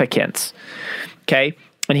significance. Okay?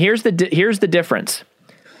 And here's the difference.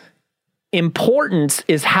 Importance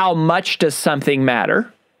is how much does something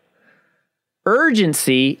matter.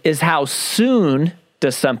 Urgency is how soon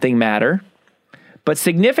does something matter. But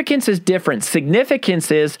significance is different.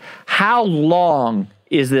 Significance is how long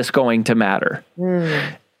is this going to matter?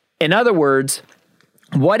 In other words,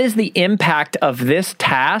 what is the impact of this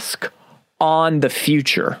task on the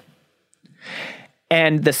future?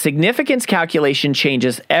 And the significance calculation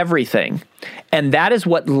changes everything. And that is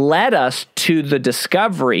what led us to the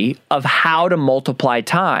discovery of how to multiply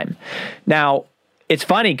time. Now, it's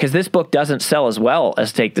funny because this book doesn't sell as well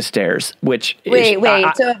as Take the Stairs, which wait.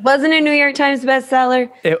 So it wasn't a New York Times bestseller?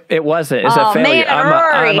 It wasn't. It's a failure.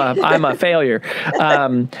 Man, I'm a failure.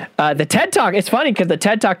 The TED Talk, it's funny because the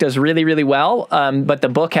TED Talk does really, really well, but the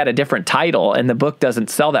book had a different title, and the book doesn't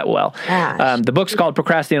sell that well. The book's called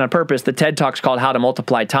Procrastinate on Purpose. The TED Talk's called How to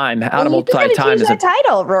Multiply Time. How to Multiply Time is a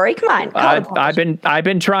title, Rory. Come on. I've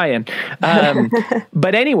been trying.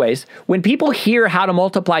 But anyways, when people hear how to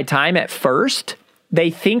multiply time at first, they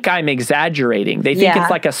think I'm exaggerating. They think it's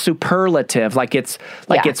like a superlative, like it's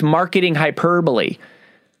marketing hyperbole.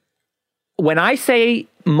 When I say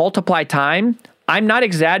multiply time, I'm not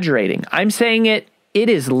exaggerating. I'm saying it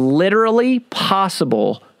is literally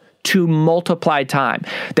possible to multiply time.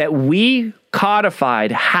 That we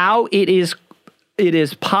codified how it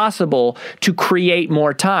is possible to create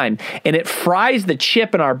more time. And it fries the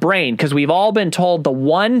chip in our brain because we've all been told the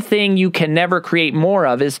one thing you can never create more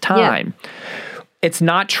of is time. Yeah. It's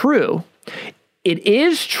not true. It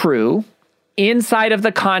is true inside of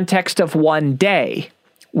the context of one day,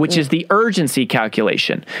 which is the urgency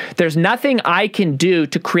calculation. There's nothing I can do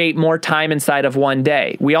to create more time inside of one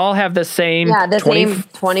day. We all have the same, same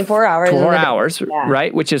 24 hours. 4 hours,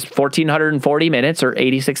 right? Which is 1,440 minutes or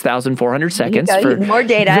 86,400 seconds. For more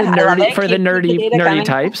data. For the nerdy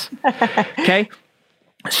types. Okay?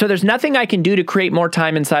 So there's nothing I can do to create more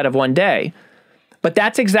time inside of one day. But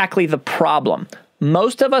that's exactly the problem.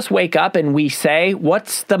 Most of us wake up and we say,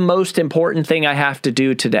 what's the most important thing I have to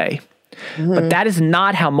do today? But that is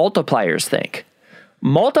not how multipliers think.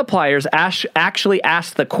 Multipliers actually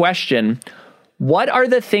ask the question, what are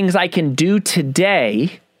the things I can do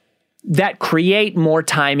today that create more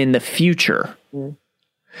time in the future?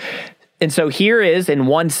 And so here is, in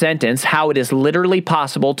one sentence, how it is literally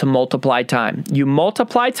possible to multiply time. You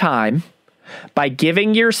multiply time by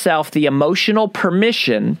giving yourself the emotional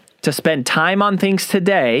permission to spend time on things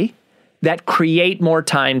today that create more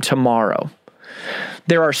time tomorrow.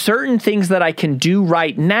 There are certain things that I can do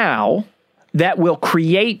right now that will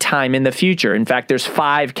create time in the future. In fact, there's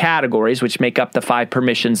 5 categories which make up the 5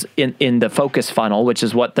 permissions in the focus funnel, which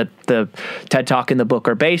is what the TED Talk and the book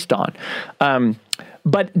are based on.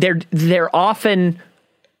 But they're often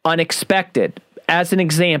unexpected. As an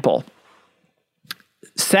example,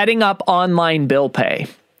 setting up online bill pay,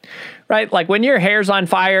 right? Like when your hair's on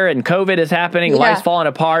fire and COVID is happening, life's falling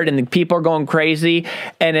apart and people are going crazy.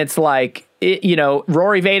 And it's like,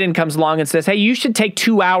 Rory Vaden comes along and says, hey, you should take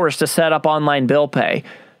 2 hours to set up online bill pay.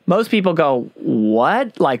 Most people go,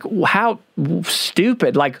 what? Like, how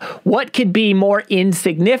stupid? Like, what could be more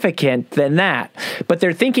insignificant than that? But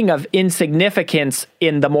they're thinking of insignificance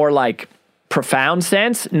in the more like profound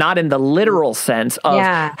sense, not in the literal sense of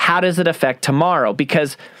how does it affect tomorrow?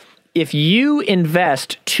 Because if you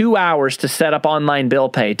invest 2 hours to set up online bill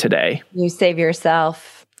pay today, you save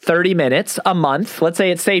yourself 30 minutes a month. Let's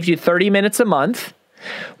say it saves you 30 minutes a month.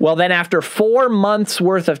 Well, then after 4 months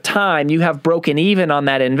worth of time, you have broken even on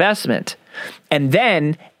that investment. And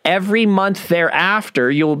then every month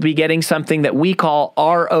thereafter, you'll be getting something that we call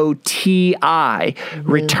ROTI,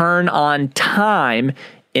 return on time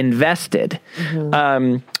invested,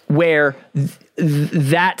 where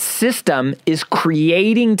that system is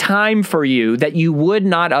creating time for you that you would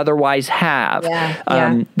not otherwise have.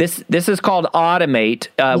 This is called Automate,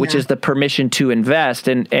 which is the permission to invest.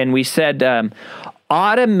 And we said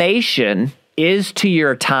automation is to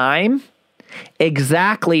your time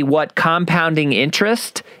exactly what compounding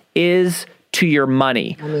interest is to your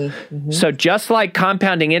money. So just like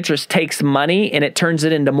compounding interest takes money and it turns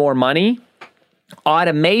it into more money,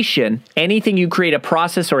 automation, anything you create a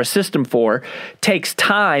process or a system for, takes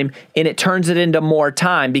time and it turns it into more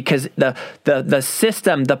time because the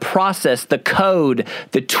system, the process, the code,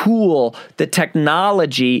 the tool, the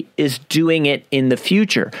technology is doing it in the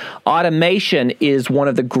future. Automation is one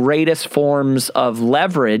of the greatest forms of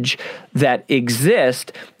leverage that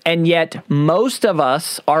exist. And yet most of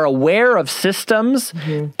us are aware of systems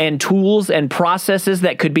and tools and processes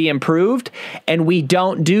that could be improved, and we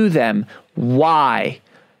don't do them. Why?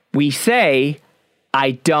 We say,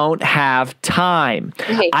 I don't have time.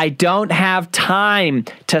 Right. I don't have time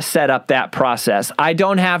to set up that process. I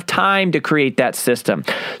don't have time to create that system.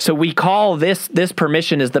 So we call this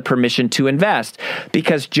permission is the permission to invest,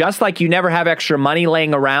 because just like you never have extra money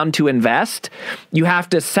laying around to invest, you have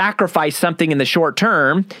to sacrifice something in the short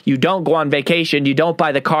term. You don't go on vacation. You don't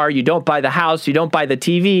buy the car. You don't buy the house. You don't buy the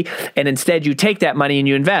TV. And instead you take that money and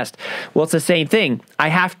you invest. Well, it's the same thing. I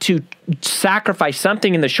have to sacrifice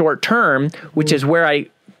something in the short term, which is where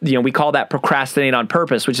we call that procrastinate on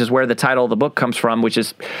purpose, which is where the title of the book comes from, which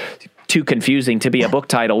is too confusing to be a book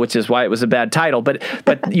title, which is why it was a bad title.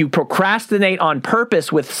 But you procrastinate on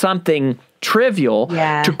purpose with something trivial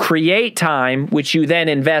to create time, which you then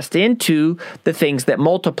invest into the things that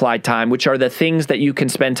multiply time, which are the things that you can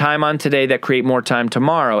spend time on today that create more time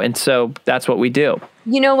tomorrow. And so that's what we do.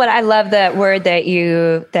 You know what? I love that word that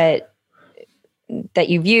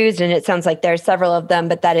you've used, and it sounds like there's several of them,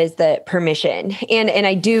 but that is the permission. And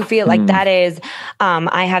I do feel like that is,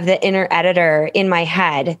 I have the inner editor in my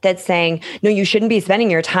head that's saying, no, you shouldn't be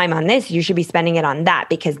spending your time on this. You should be spending it on that,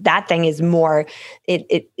 because that thing is more,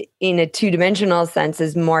 it in a two-dimensional sense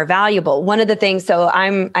is more valuable. One of the things,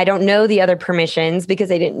 I don't know the other permissions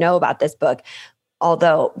because I didn't know about this book.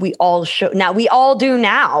 Although we all do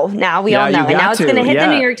now. Now we all know. And now it's going to hit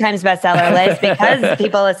the New York Times bestseller list because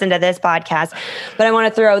people listen to this podcast. But I want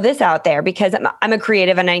to throw this out there because I'm a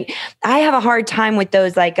creative, and I have a hard time with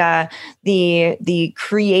those, like the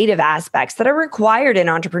creative aspects that are required in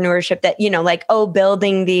entrepreneurship, that,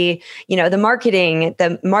 building the marketing,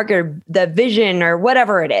 the vision, or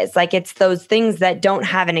whatever it is. Like, it's those things that don't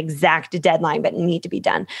have an exact deadline but need to be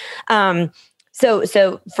done.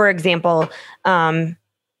 So for example,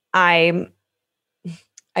 I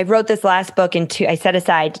wrote this last book I set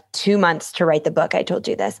aside 2 months to write the book. I told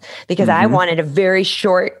you this because I wanted a very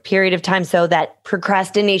short period of time so that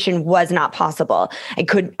procrastination was not possible.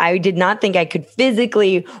 I did not think I could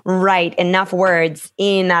physically write enough words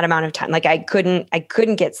in that amount of time. Like, I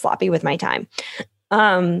couldn't get sloppy with my time.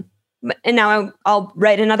 And now I'll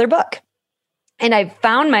write another book. And I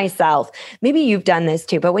found myself, maybe you've done this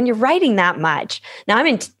too, but when you're writing that much, now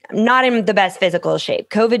I'm not in the best physical shape.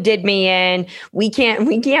 COVID did me in. We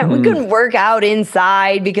couldn't work out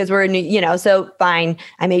inside because we're in, so fine.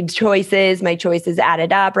 I made choices. My choices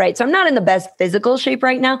added up, right? So I'm not in the best physical shape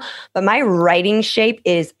right now, but my writing shape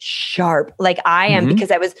is sharp. Like I am, because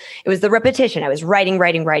it was the repetition. I was writing,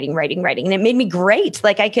 and it made me great.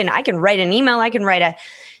 Like I can write an email. I can write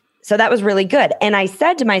So that was really good. And I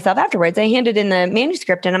said to myself afterwards, I handed in the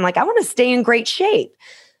manuscript and I'm like, I want to stay in great shape.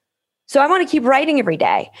 So I want to keep writing every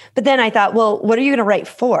day. But then I thought, well, what are you going to write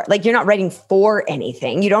for? Like, you're not writing for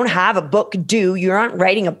anything. You don't have a book due. You're not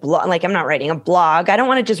writing a blog. Like, I'm not writing a blog. I don't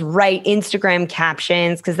want to just write Instagram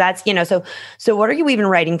captions because that's, so what are you even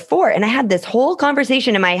writing for? And I had this whole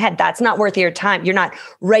conversation in my head. That's not worth your time. You're not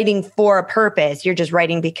writing for a purpose. You're just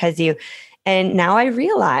writing because and now I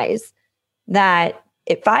realize that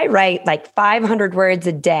if I write like 500 words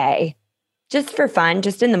a day, just for fun,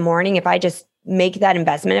 just in the morning, if I just make that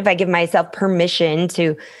investment, if I give myself permission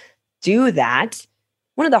to do that,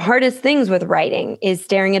 one of the hardest things with writing is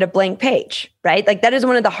staring at a blank page, right? Like that is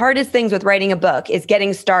one of the hardest things with writing a book is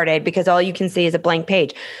getting started because all you can see is a blank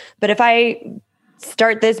page. But if I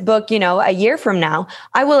start this book, a year from now,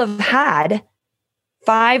 I will have had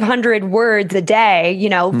 500 words a day,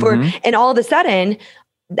 and all of a sudden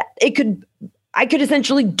I could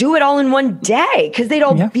essentially do it all in one day because they'd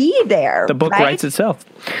all be there. The book writes itself.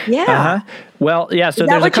 Yeah. Well, yeah. So is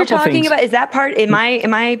that there's what a couple you're talking things. about? Is that part? Am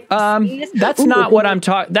I? That's not what I'm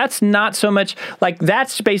talking. That's not so much like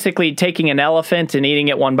that's basically taking an elephant and eating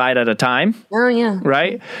it one bite at a time. Oh yeah.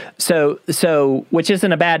 Right. So which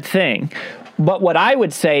isn't a bad thing, but what I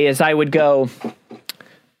would say is I would go.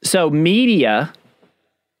 So media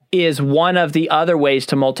is one of the other ways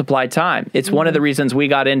to multiply time. It's one of the reasons we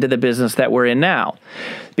got into the business that we're in now.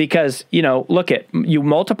 Because, you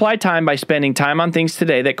multiply time by spending time on things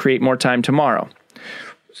today that create more time tomorrow.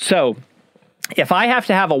 So if I have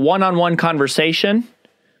to have a one-on-one conversation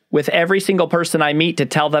with every single person I meet to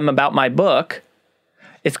tell them about my book,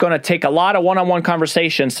 it's going to take a lot of one-on-one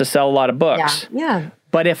conversations to sell a lot of books. Yeah.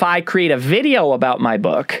 But if I create a video about my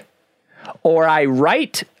book, or I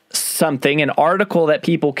write something, an article that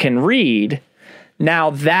people can read, now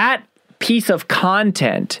that piece of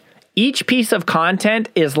content, each piece of content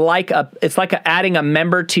is it's like adding a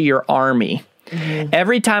member to your army.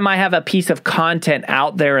 Every time I have a piece of content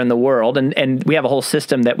out there in the world, and we have a whole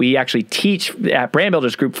system that we actually teach at Brand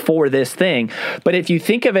Builders Group for this thing. But if you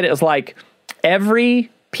think of it as like every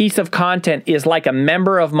piece of content is like a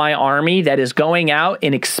member of my army that is going out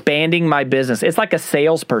and expanding my business. It's like a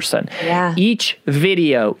salesperson. Yeah. Each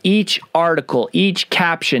video, each article, each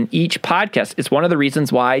caption, each podcast, it's one of the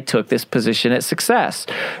reasons why I took this position at Success,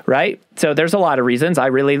 right? So there's a lot of reasons. I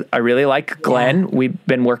really like Glenn. Yeah. We've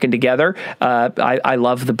been working together. I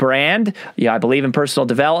love the brand. Yeah, I believe in personal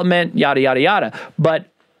development, yada, yada, yada. But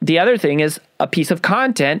the other thing is a piece of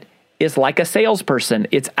content is like a salesperson.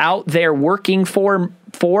 It's out there working for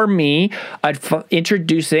me,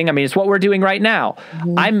 introducing, I mean, it's what we're doing right now.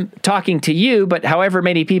 Mm-hmm. I'm talking to you, but however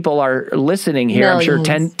many people are listening here, millions.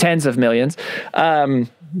 I'm sure tens of millions.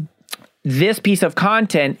 This piece of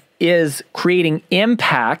content is creating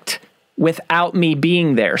impact without me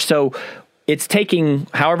being there. So it's taking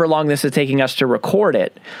however long this is taking us to record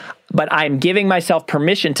it. But I'm giving myself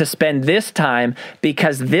permission to spend this time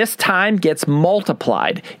because this time gets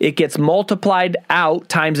multiplied. It gets multiplied out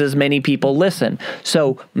times as many people listen.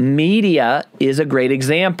 So media is a great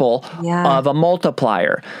example of a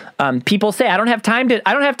multiplier. People say, I don't have time to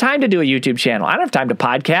do a YouTube channel. I don't have time to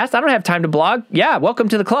podcast. I don't have time to blog. Yeah, welcome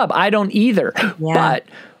to the club. I don't either. Yeah. But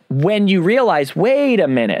when you realize, wait a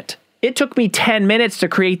minute, it took me 10 minutes to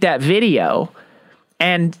create that video,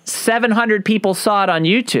 and 700 people saw it on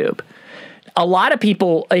YouTube. A lot of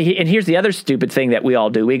people, and here's the other stupid thing that we all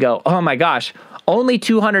do. We go, oh my gosh, only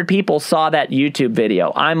 200 people saw that YouTube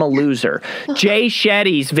video. I'm a loser. Jay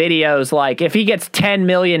Shetty's videos, like if he gets 10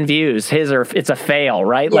 million views, it's a fail,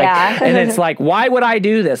 right? Yeah. Like, and it's like, why would I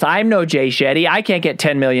do this? I'm no Jay Shetty. I can't get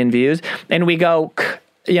 10 million views. And we go,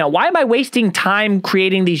 why am I wasting time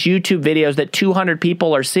creating these YouTube videos that 200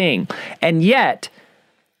 people are seeing? And yet,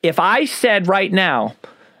 if I said right now,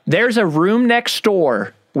 there's a room next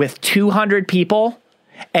door with 200 people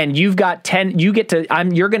and you've got 10, you're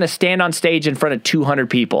going to stand on stage in front of 200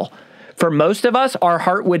 people. For most of us, our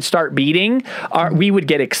heart would start beating. We would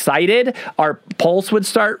get excited. Our pulse would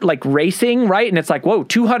start like racing, right? And it's like, whoa,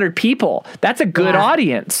 200 people. That's a good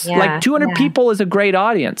audience. Yeah. Like 200 people is a great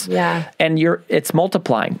audience. Yeah. And it's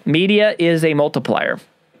multiplying. Media is a multiplier.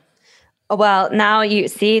 Well, now you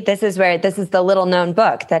see, this is the little known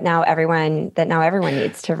book that now everyone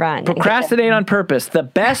needs to run. Procrastinate on Purpose, the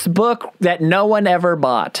best book that no one ever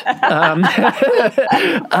bought. But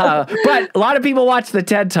a lot of people watch the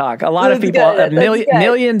TED Talk. A lot of people,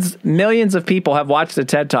 millions of people have watched the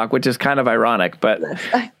TED Talk, which is kind of ironic. But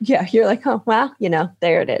you're like, oh, well,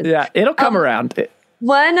 there it is. Yeah, it'll come around.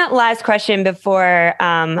 One last question before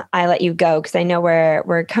I let you go, because I know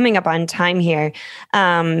we're coming up on time here.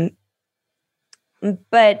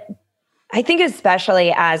 But I think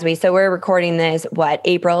especially so we're recording this,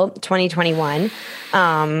 April 2021.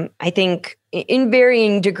 I think in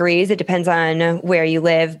varying degrees, it depends on where you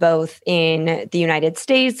live, both in the United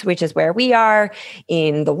States, which is where we are,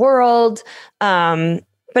 in the world.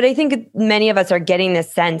 But I think many of us are getting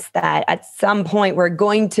this sense that at some point we're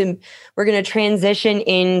going to transition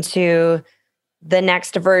into the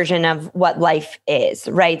next version of what life is,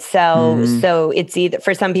 right? So it's either,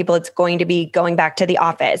 for some people, it's going to be going back to the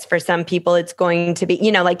office. For some people, it's going to be,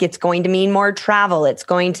 it's going to mean more travel. It's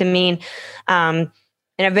going to mean, and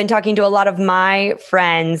I've been talking to a lot of my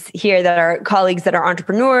friends here that are colleagues that are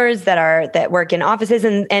entrepreneurs, that work in offices.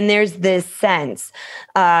 And there's this sense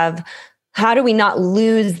of, how do we not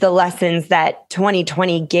lose the lessons that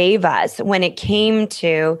 2020 gave us when it came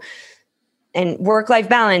to, and work-life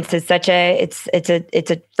balance is it's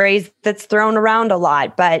a phrase that's thrown around a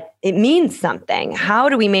lot, but it means something. How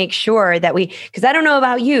do we make sure that because I don't know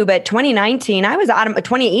about you, but 2018, I was out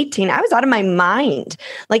of my mind.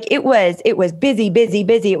 Like it was busy.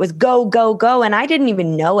 It was go, go, go. And I didn't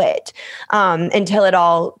even know it until it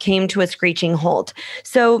all came to a screeching halt.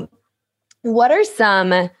 So what are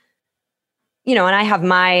some, and I have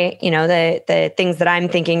my, the things that I'm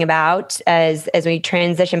thinking about as we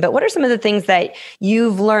transition, but what are some of the things that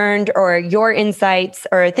you've learned or your insights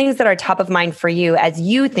or things that are top of mind for you as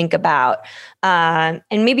you think about, and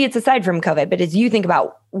maybe it's aside from COVID, but as you think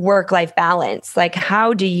about work-life balance, like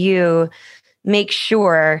how do you make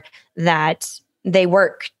sure that they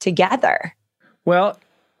work together? Well,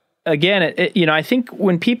 again, I think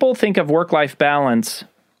when people think of work-life balance,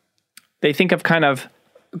 they think of kind of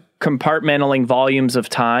compartmentalizing volumes of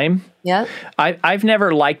time. Yeah. I've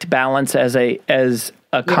never liked balance as a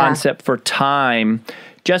concept for time,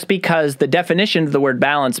 just because the definition of the word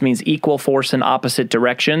balance means equal force in opposite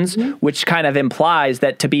directions, which kind of implies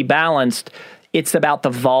that to be balanced, it's about the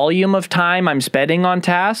volume of time I'm spending on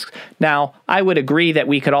tasks. Now, I would agree that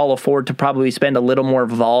we could all afford to probably spend a little more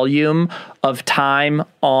volume of time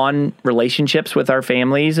on relationships with our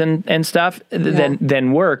families and stuff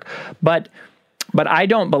than work. But But I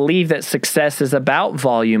don't believe that success is about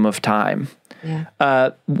volume of time.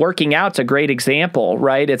 Yeah. Working out's a great example,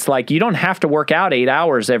 right? It's like you don't have to work out 8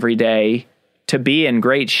 hours every day to be in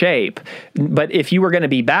great shape. But if you were going to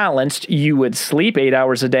be balanced, you would sleep 8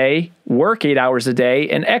 hours a day, work 8 hours a day,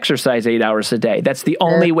 and exercise 8 hours a day. That's the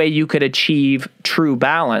only way you could achieve true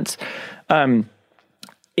balance.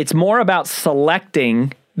 It's more about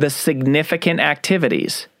selecting the significant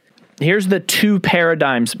activities. Here's the two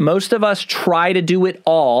paradigms. Most of us try to do it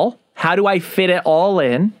all. How do I fit it all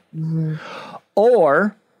in? Mm-hmm.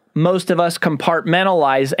 Or most of us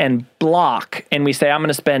compartmentalize and block, and we say, I'm going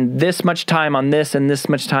to spend this much time on this and this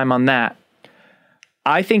much time on that.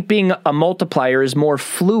 I think being a multiplier is more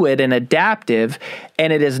fluid and adaptive,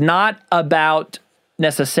 and it is not about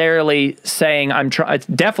necessarily saying it's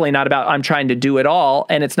definitely not about I'm trying to do it all,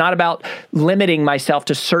 and it's not about limiting myself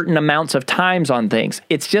to certain amounts of times on things.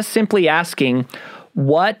 It's just simply asking,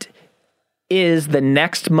 what is the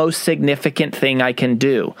next most significant thing I can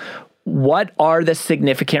do? What are the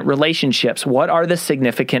significant relationships? What are the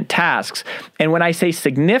significant tasks? And when I say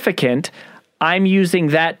significant, I'm using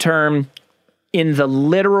that term in the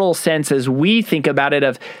literal sense as we think about it,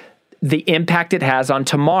 of the impact it has on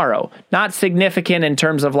tomorrow. Not significant in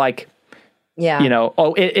terms of like,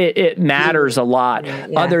 it matters a lot. Yeah.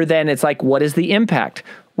 Other than it's like, what is the impact?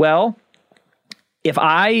 Well, if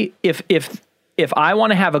I want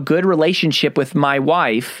to have a good relationship with my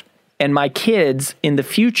wife and my kids in the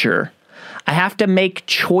future, I have to make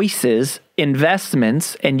choices,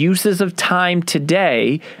 investments, and uses of time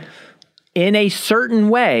today in a certain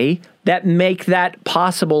way that make that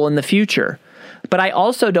possible in the future. But I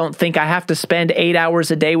also don't think I have to spend 8 hours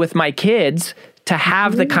a day with my kids to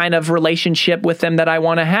have the kind of relationship with them that I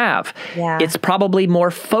want to have. Yeah. It's probably more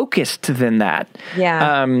focused than that.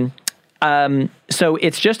 Yeah. So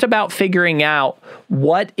it's just about figuring out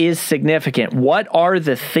what is significant. What are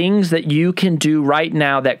the things that you can do right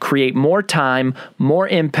now that create more time, more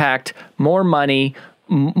impact, more money,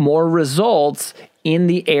 more results in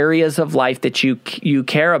the areas of life that you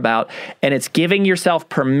care about? And it's giving yourself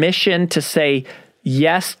permission to say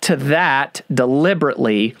yes to that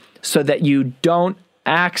deliberately so that you don't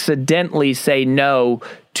accidentally say no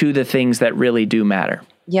to the things that really do matter.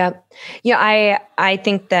 Yep. Yeah, I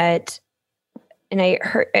think that, and I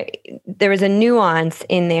heard there was a nuance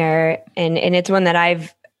in there, and it's one that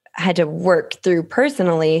I've had to work through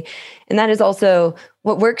personally, and that is also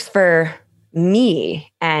what works for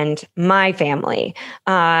me and my family.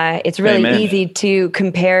 It's really Amen. easy to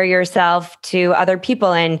compare yourself to other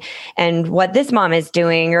people and what this mom is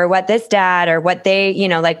doing, or what this dad, or what they,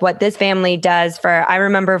 like what this family does. I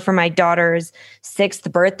remember for my daughter's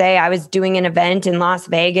 6th birthday, I was doing an event in Las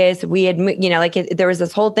Vegas. We had, there was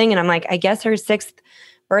this whole thing, and I'm like, I guess her 6th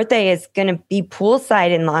birthday is going to be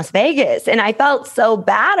poolside in Las Vegas. And I felt so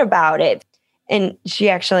bad about it. And she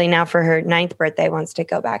actually now for her 9th birthday wants to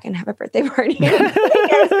go back and have a birthday party. But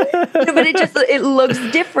it looks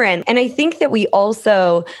different. And I think that we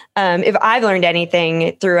also, if I've learned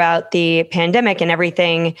anything throughout the pandemic and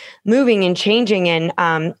everything moving and changing, and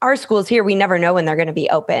our schools here, we never know when they're going to be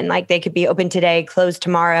open. Like they could be open today, closed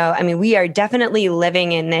tomorrow. I mean, we are definitely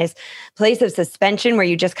living in this place of suspension where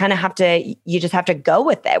you just kind of have to go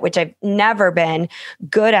with it, which I've never been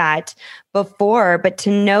good at before. But to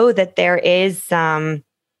know that there is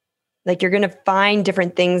like you're going to find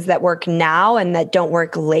different things that work now and that don't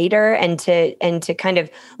work later, and to kind of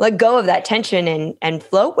let go of that tension and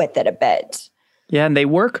float with it a bit. Yeah, and they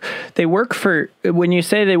work for, when you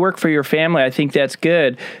say they work for your family, I think that's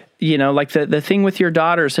good. Like the thing with your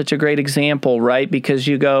daughter is such a great example, right? Because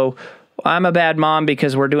you go, I'm a bad mom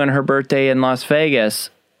because we're doing her birthday in Las Vegas.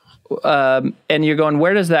 And you're going,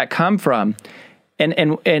 where does that come from? And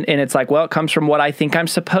it's like, well, it comes from what I think I'm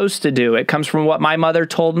supposed to do. It comes from what my mother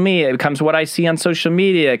told me. It comes from what I see on social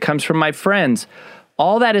media. It comes from my friends.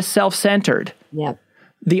 All that is self-centered. Yep.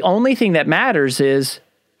 The only thing that matters is,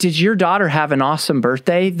 did your daughter have an awesome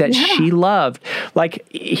birthday that she loved? Like,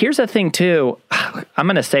 here's the thing too. I'm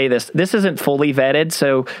going to say this. This isn't fully vetted,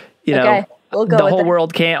 so, Okay. We'll go the with whole it.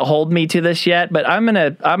 world can't hold me to this yet, but I'm going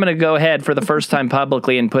to go ahead for the first time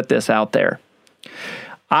publicly and put this out there.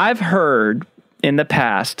 I've heard in the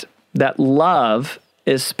past that love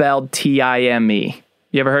is spelled T-I-M-E.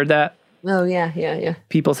 You ever heard that? Oh, yeah.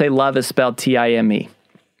 People say love is spelled T-I-M-E.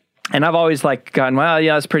 And I've always gone, well,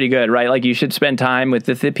 yeah, that's pretty good, right? Like you should spend time with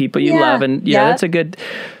the people you love. And that's a good,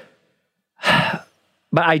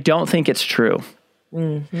 but I don't think it's true.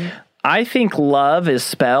 Mm-hmm. I think love is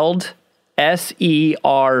spelled S-E-R-V-E.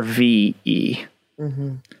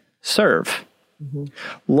 Mm-hmm. Serve. Mm-hmm.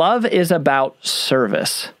 Love is about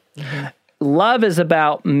service. Mm-hmm. love is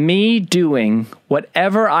about me doing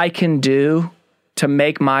whatever I can do to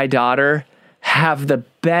make my daughter have the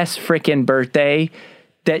best freaking birthday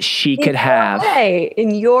that she could have.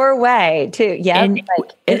 In your way, too. Yeah.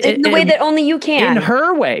 In the way that only you can. In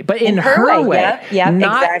her way. But in her way. Yeah,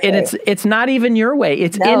 exactly. And it's not even your way.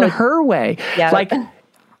 It's in her way. Yeah. Like,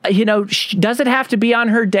 does it have to be on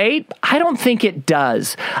her date? I don't think it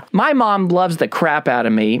does. My mom loves the crap out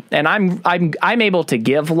of me, and I'm able to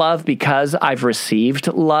give love because I've received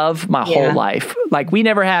love my whole life. Like, we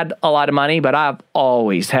never had a lot of money, but I've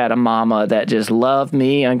always had a mama that just loved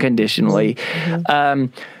me unconditionally. Mm-hmm.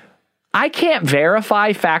 I can't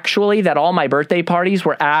verify factually that all my birthday parties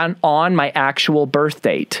were on my actual birth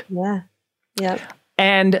date. Yeah. Yep.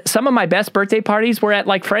 And some of my best birthday parties were at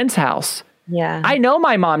like friends' house. Yeah. I know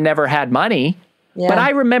my mom never had money, but I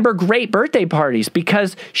remember great birthday parties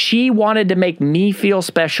because she wanted to make me feel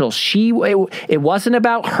special. It wasn't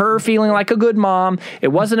about her feeling like a good mom. It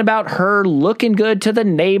wasn't about her looking good to the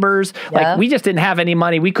neighbors. Like, we just didn't have any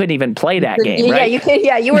money. We couldn't even play that game, right? You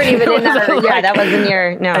weren't even in that. Like, that wasn't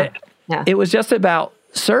your, no. It was just about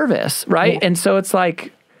service, right? And so it's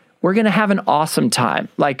like, we're going to have an awesome time.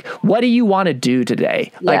 Like, what do you want to do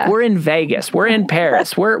today? Like, we're in Vegas, we're in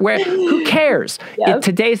Paris, we're who cares?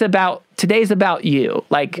 Today's about you.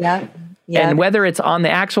 Like, and whether it's on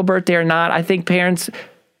the actual birthday or not, I think parents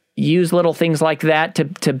use little things like that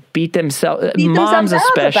to beat themselves. Moms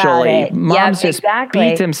especially. Moms just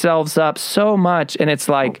beat themselves up so much. And it's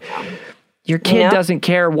like, your kid doesn't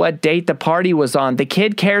care what date the party was on. The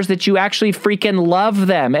kid cares that you actually freaking love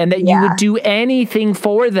them and that you would do anything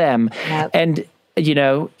for them. And,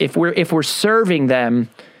 if we're serving them,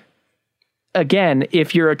 again,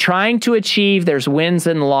 if you're trying to achieve, there's wins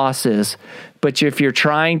and losses. But if you're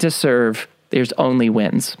trying to serve, there's only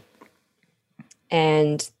wins.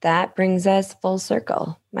 And that brings us full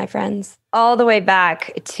circle, my friends, all the way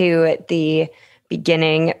back to the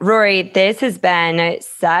beginning. Rory, this has been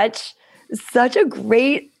such a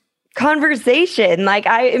great conversation. Like,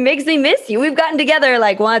 it makes me miss you. We've gotten together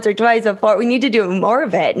like once or twice before. We need to do more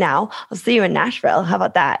of it now. I'll see you in Nashville. How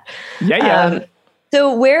about that? Yeah.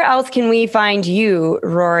 So where else can we find you,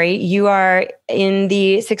 Rory? You are in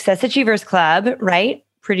the Success Achievers Club, right?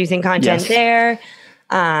 Producing content there.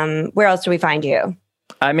 Where else do we find you?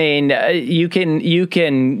 I mean, you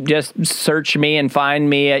can just search me and find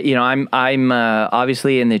me. I'm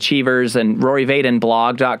obviously in the Achievers, and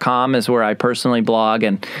RoryVadenblog.com is where I personally blog,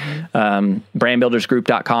 and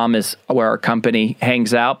brandbuildersgroup.com is where our company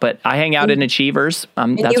hangs out. But I hang out in Achievers.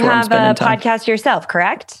 That's where I'm spending time. You have a podcast yourself,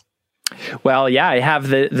 correct? Well, yeah, I have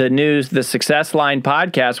the Success Line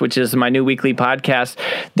podcast, which is my new weekly podcast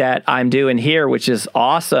that I'm doing here, which is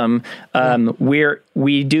awesome.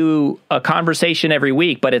 We do a conversation every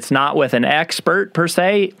week, but it's not with an expert per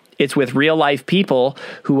se. It's with real life people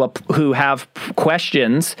who have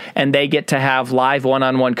questions, and they get to have live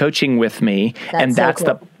one-on-one coaching with me. That's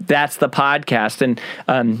the podcast. And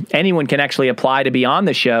anyone can actually apply to be on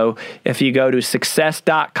the show. If you go to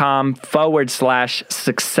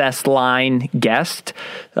success.com/successline guest,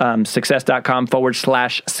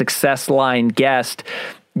 success.com/successline guest,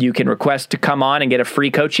 you can request to come on and get a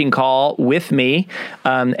free coaching call with me.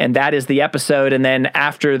 And that is the episode. And then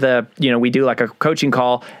after we do like a coaching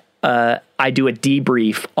call, I do a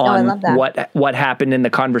debrief on what happened in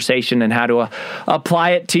the conversation and how to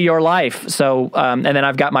apply it to your life. So, and then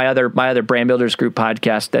I've got my other Brand Builders Group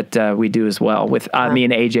podcast that we do as well with me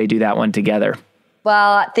and AJ do that one together.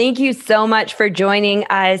 Well, thank you so much for joining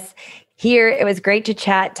us here. It was great to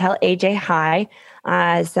chat. Tell AJ hi.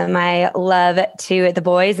 So my love to the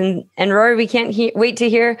boys and Rory. We can't wait to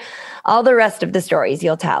hear all the rest of the stories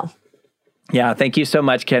you'll tell. Yeah, thank you so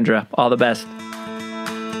much, Kendra. All the best.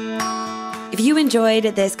 If you enjoyed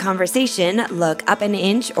this conversation, look up an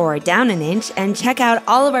inch or down an inch and check out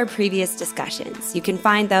all of our previous discussions. You can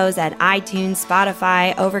find those at iTunes,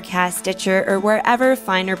 Spotify, Overcast, Stitcher, or wherever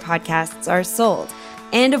finer podcasts are sold.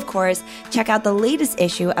 And of course, check out the latest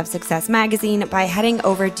issue of Success Magazine by heading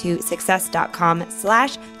over to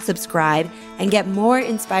success.com/subscribe and get more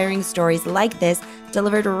inspiring stories like this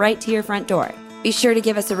delivered right to your front door. Be sure to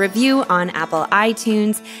give us a review on Apple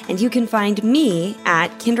iTunes, and you can find me at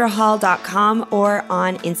KindraHall.com or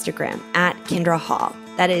on Instagram at KindraHall.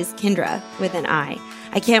 That is Kindra with an I.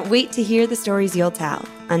 I can't wait to hear the stories you'll tell.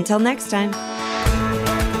 Until next time.